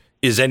 except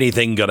is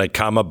anything going to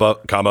come of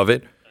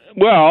it?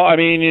 Well, I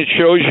mean, it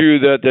shows you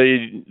that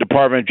the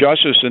Department of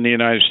Justice in the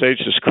United States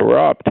is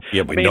corrupt.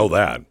 Yeah, we know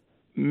that.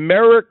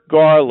 Merrick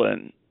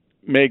Garland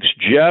makes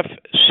Jeff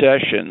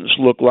Sessions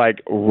look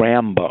like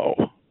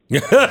Rambo.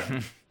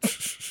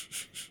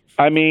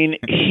 I mean,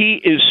 he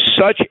is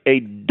such a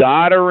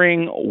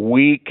doddering,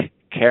 weak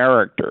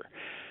character.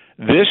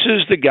 This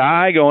is the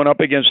guy going up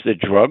against the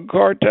drug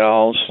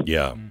cartels.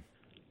 Yeah.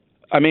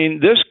 I mean,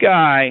 this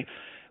guy,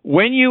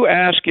 when you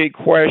ask a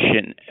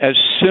question as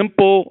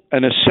simple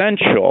and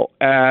essential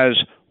as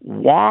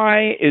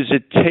why is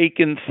it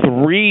taken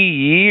 3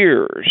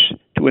 years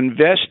to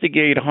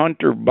investigate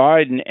Hunter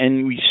Biden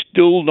and we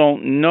still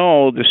don't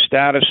know the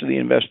status of the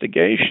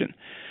investigation?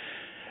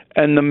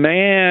 And the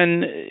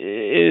man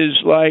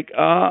is like,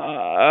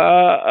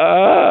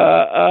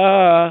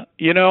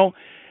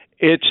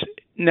 it's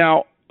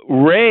now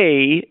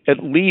Ray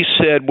at least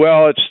said,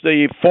 well, it's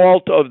the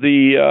fault of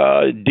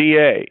the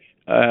DA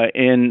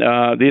in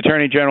the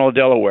Attorney General of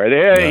Delaware.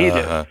 He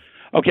did.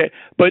 Okay,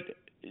 but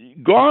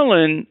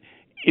Garland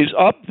is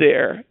up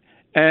there,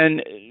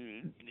 and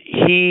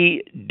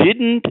he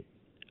didn't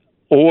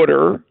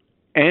order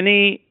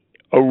any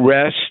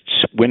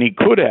arrests when he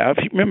could have.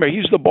 Remember,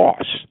 he's the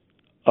boss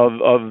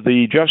of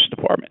the Justice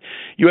Department.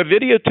 You have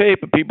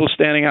videotape of people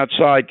standing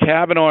outside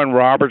Kavanaugh and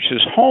Roberts'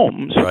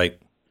 homes, Right.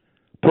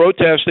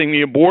 protesting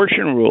the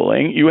abortion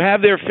ruling. You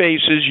have their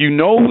faces. You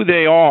know who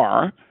they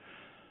are.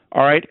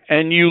 All right,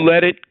 and you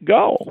let it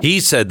go. He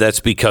said that's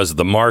because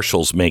the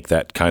marshals make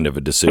that kind of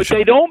a decision. But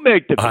they don't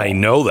make the call. I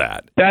know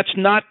that. That's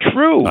not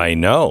true. I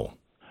know.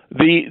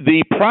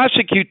 The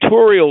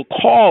prosecutorial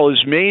call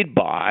is made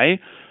by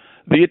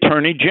the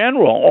Attorney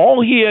General.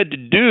 All he had to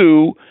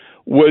do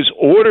was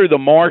order the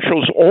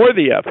marshals or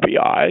the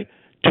FBI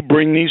to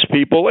bring these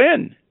people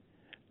in.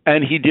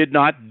 And he did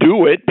not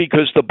do it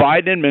because the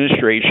Biden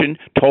administration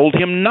told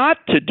him not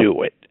to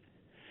do it,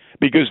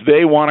 because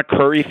they want to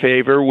curry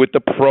favor with the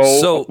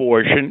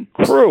pro-abortion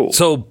crew.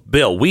 So,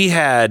 Bill,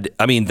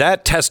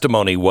 that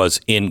testimony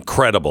was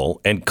incredible,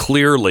 and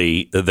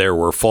clearly there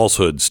were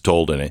falsehoods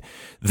told in it.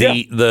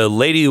 The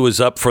lady who was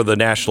up for the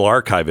National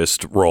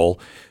Archivist role,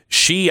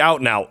 she out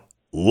and out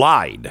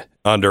lied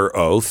under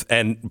oath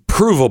and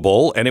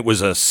provable, and it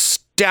was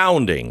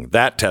astounding,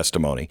 that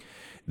testimony.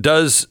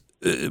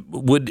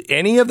 Would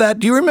any of that,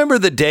 do you remember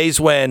the days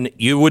when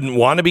you wouldn't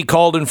want to be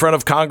called in front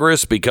of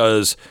Congress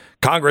because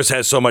Congress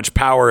has so much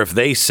power? If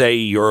they say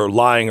you're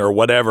lying or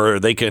whatever,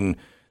 they can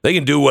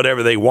do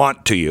whatever they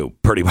want to you,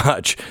 pretty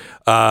much.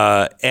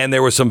 And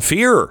there was some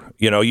fear.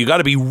 You got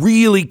to be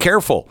really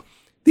careful.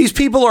 These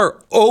people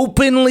are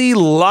openly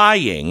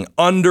lying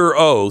under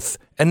oath,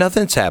 and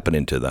nothing's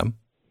happening to them.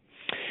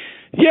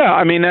 Yeah,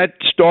 I mean, that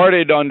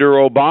started under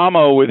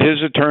Obama with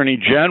his attorney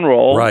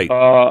general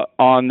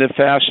on the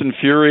Fast and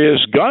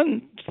Furious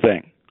gun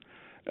thing.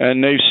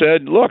 And they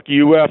said, look,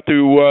 you have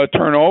to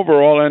turn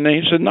over all. And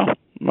he said, no, I'm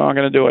not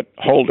going to do it.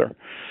 Hold her.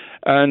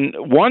 And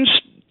once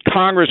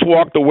Congress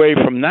walked away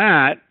from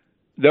that,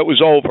 that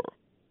was over.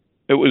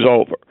 It was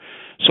over.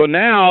 So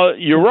now,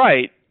 you're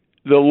right.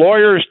 The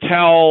lawyers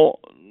tell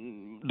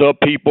the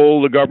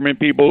people, the government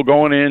people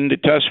going in to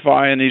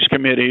testify in these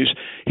committees,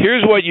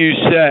 here's what you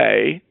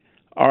say.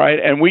 All right,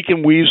 and we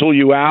can weasel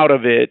you out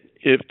of it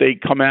if they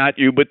come at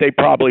you, but they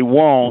probably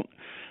won't.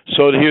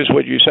 So here's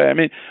what you say. I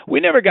mean, we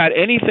never got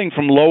anything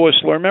from Lois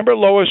Lerner. Remember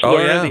Lois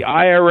Lerner, the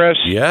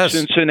IRS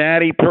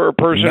Cincinnati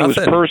person who was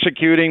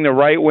persecuting the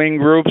right-wing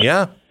groups?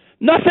 Yeah.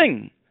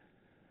 Nothing.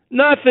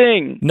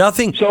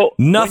 So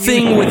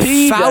nothing with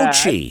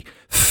Fauci.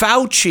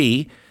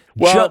 Fauci,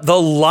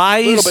 the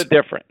lies. A little bit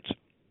different.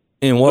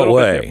 In what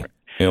way?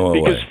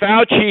 Because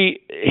Fauci,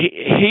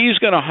 he's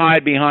going to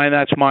hide behind,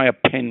 that's my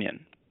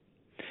opinion.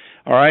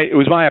 All right, it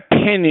was my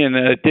opinion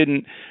that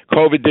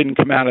COVID didn't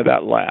come out of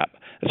that lab.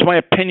 It's my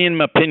opinion.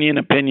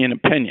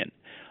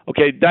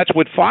 Okay, that's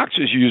what Fox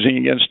is using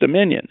against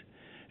Dominion.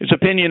 It's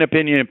opinion.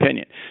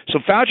 So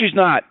Fauci's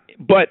not.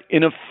 But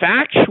in a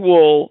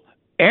factual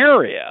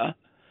area,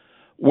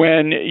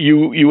 when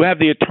you have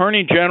the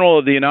Attorney General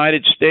of the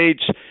United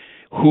States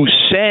who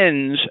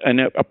sends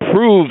and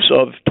approves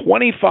of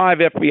 25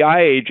 FBI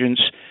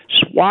agents,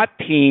 SWAT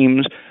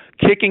teams,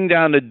 kicking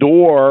down the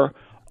door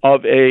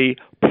of a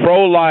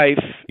pro-life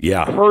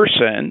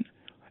person,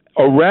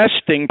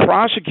 arresting,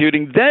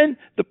 prosecuting, then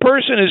the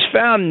person is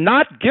found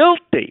not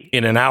guilty.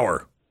 In an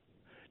hour.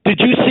 Did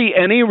you see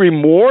any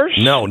remorse?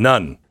 No,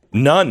 none.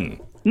 No,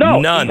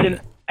 none. He's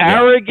an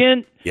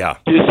arrogant,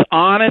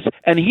 dishonest,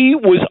 and he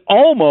was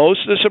almost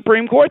the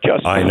Supreme Court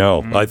justice. I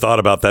know. I thought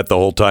about that the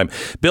whole time.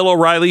 Bill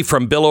O'Reilly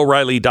from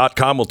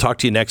BillO'Reilly.com. We'll talk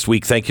to you next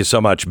week. Thank you so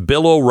much.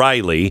 Bill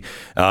O'Reilly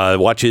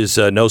watches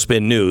No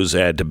Spin News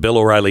at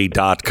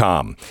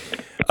BillO'Reilly.com.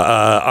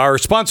 Our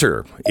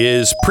sponsor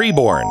is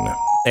Preborn,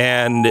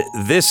 and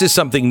this is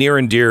something near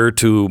and dear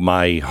to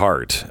my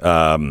heart.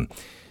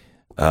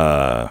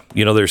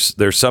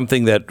 There's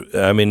something that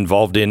I'm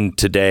involved in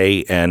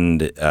today,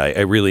 and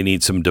I really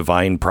need some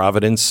divine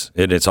providence,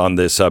 and it's on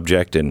this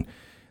subject, and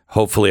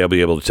hopefully I'll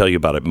be able to tell you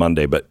about it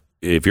Monday. But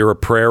if you're a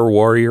prayer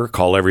warrior,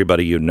 call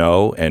everybody you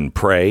know and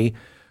pray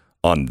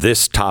on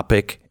this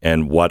topic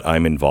and what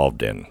I'm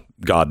involved in.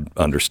 God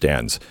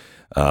understands.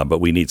 But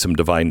we need some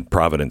divine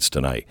providence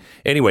tonight.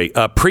 Anyway,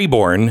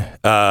 Preborn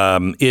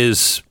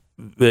is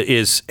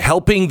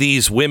helping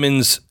these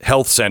women's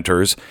health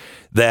centers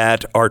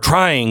that are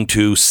trying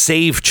to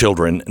save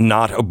children,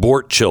 not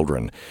abort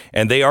children.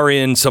 And they are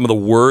in some of the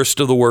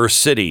worst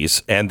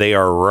cities, and they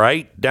are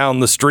right down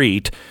the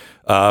street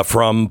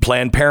from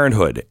Planned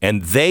Parenthood.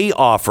 And they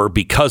offer,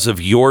 because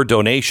of your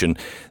donation,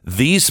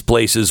 these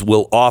places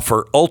will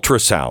offer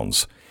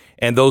ultrasounds.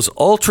 And those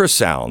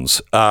ultrasounds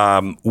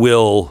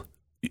will,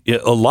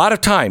 a lot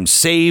of times,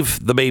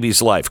 save the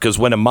baby's life. Because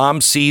when a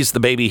mom sees the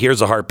baby,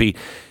 hears a heartbeat,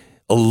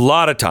 a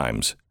lot of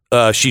times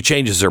she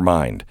changes her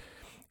mind.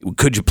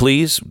 Could you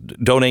please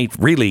donate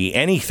really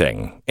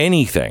anything?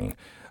 The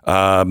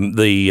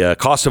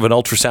cost of an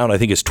ultrasound, I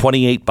think, is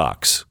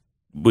 $28.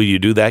 Will you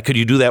do that? Could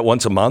you do that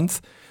once a month?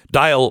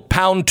 Dial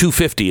pound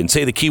 250 and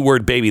say the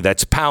keyword baby.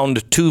 That's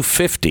pound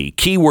 250,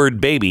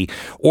 keyword baby.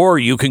 Or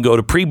you can go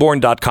to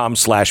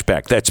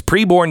preborn.com/Beck. That's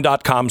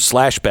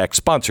preborn.com/Beck,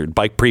 sponsored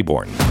by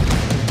Preborn.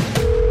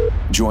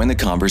 Join the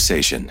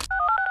conversation.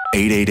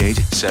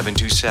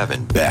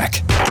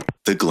 888-727-BECK.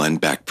 The Glenn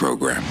Beck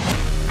Program.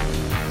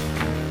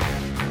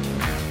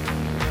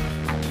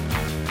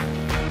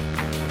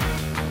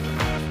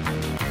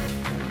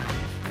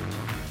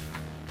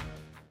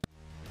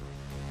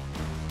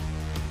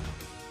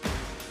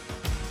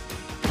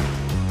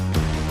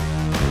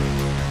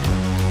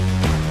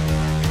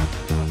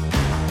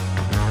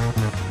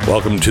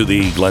 Welcome to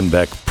the Glenn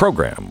Beck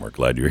Program. We're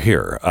glad you're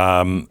here.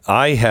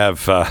 I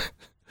have a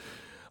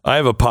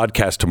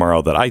podcast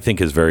tomorrow that I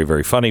think is very,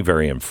 very funny,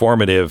 very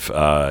informative.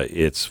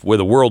 It's with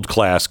a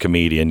world-class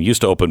comedian,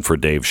 used to open for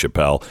Dave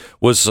Chappelle,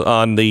 was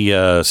on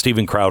the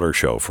Steven Crowder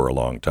show for a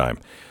long time.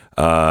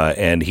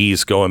 And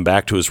he's going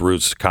back to his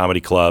roots,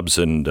 comedy clubs,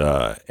 and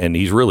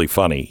he's really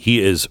funny.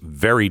 He is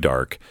very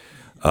dark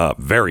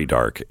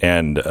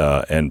and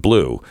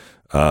blue,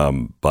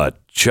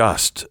 but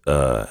just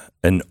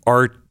an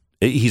art.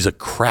 He's a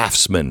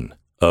craftsman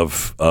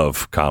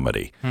of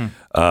comedy,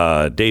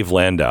 Dave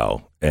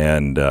Landau.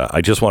 And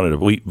I just wanted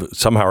to,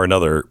 somehow or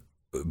another,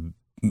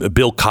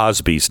 Bill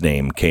Cosby's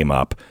name came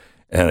up,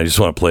 and I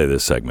just want to play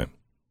this segment.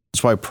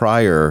 That's why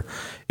Pryor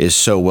is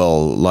so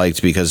well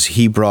liked, because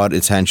he brought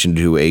attention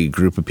to a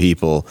group of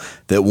people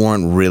that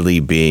weren't really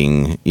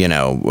being,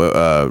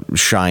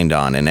 shined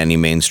on in any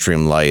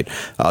mainstream light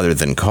other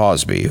than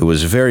Cosby, who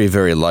was very,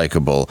 very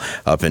likable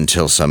up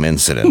until some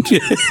incident.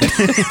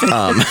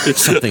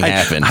 Something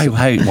happened.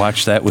 I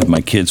watched that with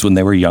my kids when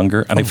they were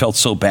younger, and I felt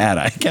so bad.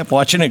 I kept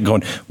watching it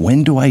going,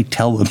 when do I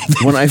tell them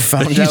when I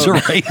found he's out, a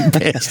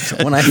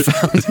rapist? When I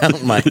found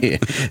out my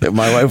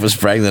wife was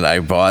pregnant, I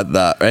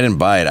didn't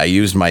buy it. I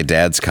used my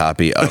dad's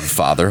copy of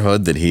Fatherhood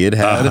that he had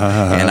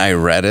and I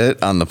read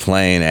it on the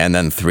plane, and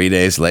then 3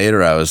 days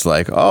later I was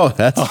like, oh,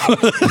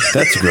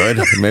 that's good.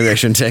 Maybe I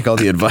shouldn't take all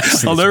the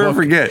advice. I'll never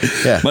forget.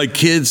 Yeah. My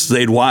kids,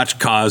 they'd watch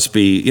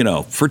Cosby,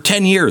 for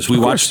 10 years. We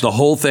watched the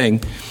whole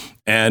thing,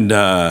 and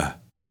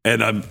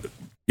I'm,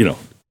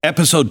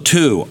 episode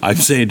 2, I'm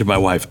saying to my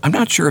wife, I'm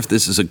not sure if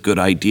this is a good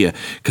idea,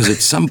 because at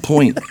some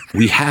point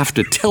we have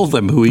to tell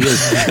them who he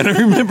is. And I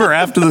remember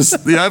after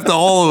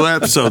all of the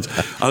episodes,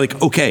 I'm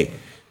like, okay,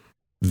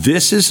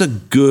 this is a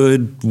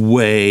good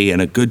way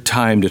and a good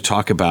time to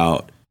talk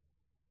about,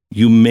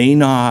 you may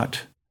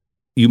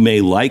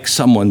like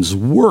someone's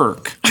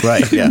work,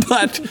 right? Yeah.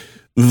 But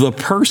the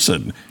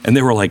person. And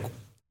they were like,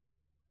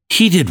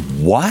 he did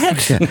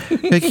what? Yeah.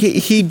 Like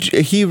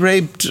he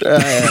raped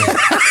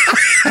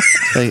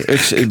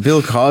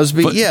Bill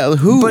Cosby.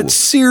 Who? But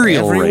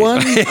serial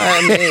everyone? rape.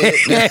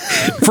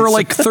 For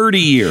like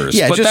 30 years.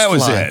 Yeah, but just that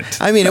was fly. it.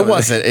 I mean, it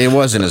wasn't his.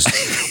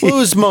 Well, it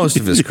was most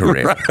of his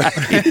career.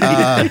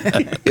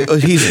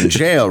 He's in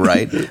jail,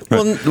 right?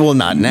 Well,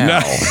 not now.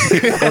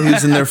 Oh,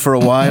 he's in there for a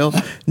while.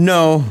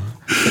 No.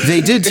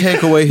 They did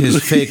take away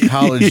his fake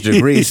college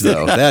degrees,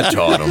 though. That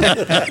taught him.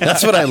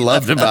 That's what I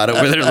loved about it,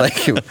 where they're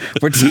like,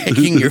 we're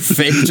taking your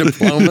fake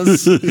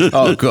diplomas.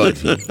 Oh, good.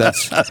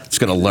 It's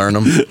going to learn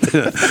them.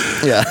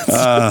 Yeah.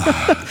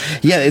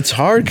 Yeah, it's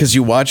hard because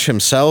you watch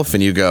himself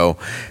and you go,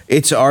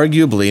 it's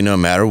arguably, no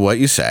matter what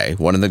you say,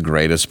 one of the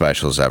greatest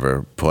specials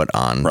ever put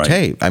on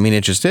tape. I mean,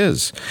 it just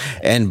is.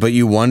 But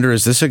you wonder,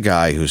 is this a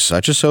guy who's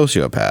such a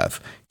sociopath?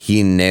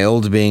 He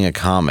nailed being a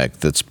comic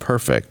that's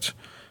perfect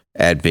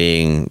at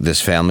being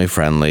this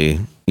family-friendly,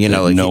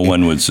 no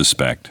one would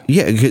suspect.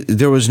 Yeah,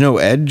 there was no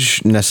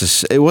edge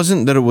necessarily. It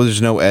wasn't that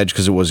there's no edge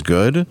because it was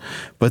good,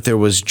 but there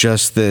was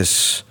just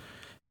this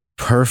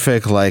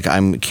perfect,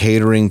 I'm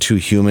catering to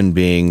human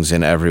beings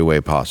in every way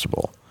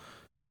possible.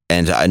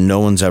 And no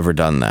one's ever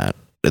done that.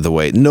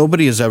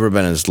 Nobody has ever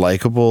been as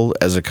likable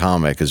as a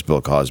comic as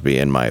Bill Cosby,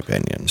 in my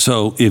opinion.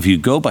 So if you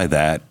go by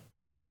that,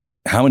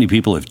 how many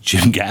people have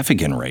Jim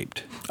Gaffigan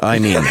raped? I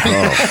mean,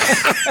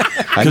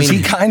 Because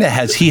he kind of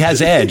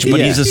has edge, but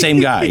he's the same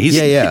guy.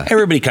 Yeah.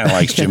 Everybody kind of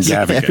likes Jim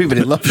Gaffigan.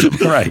 Everybody loves him.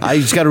 Right.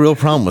 He's got a real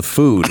problem with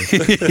food.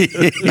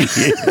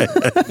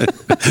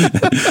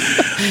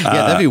 Yeah,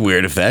 that'd be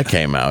weird if that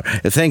came out.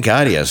 Thank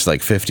God he has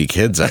like 50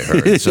 kids, I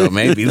heard. So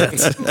maybe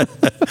that's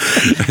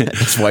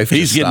his wife.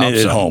 He's getting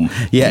it at home.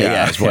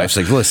 Yeah. His wife's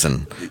like,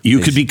 listen, you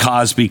could be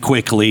Cosby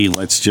quickly.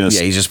 Let's just.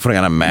 Yeah, he's just putting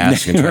on a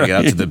mask and trying to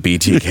get out to the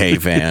BTK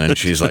van, and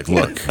she's like,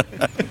 look.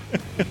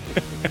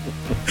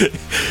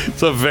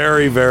 It's a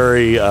very,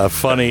 very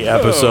funny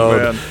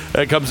episode.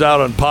 It comes out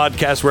on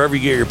podcast, wherever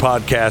you get your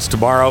podcast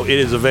tomorrow. It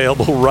is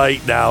available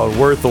right now and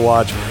worth the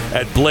watch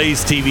at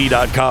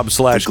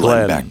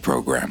blazetv.com/Glenn. Beck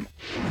program.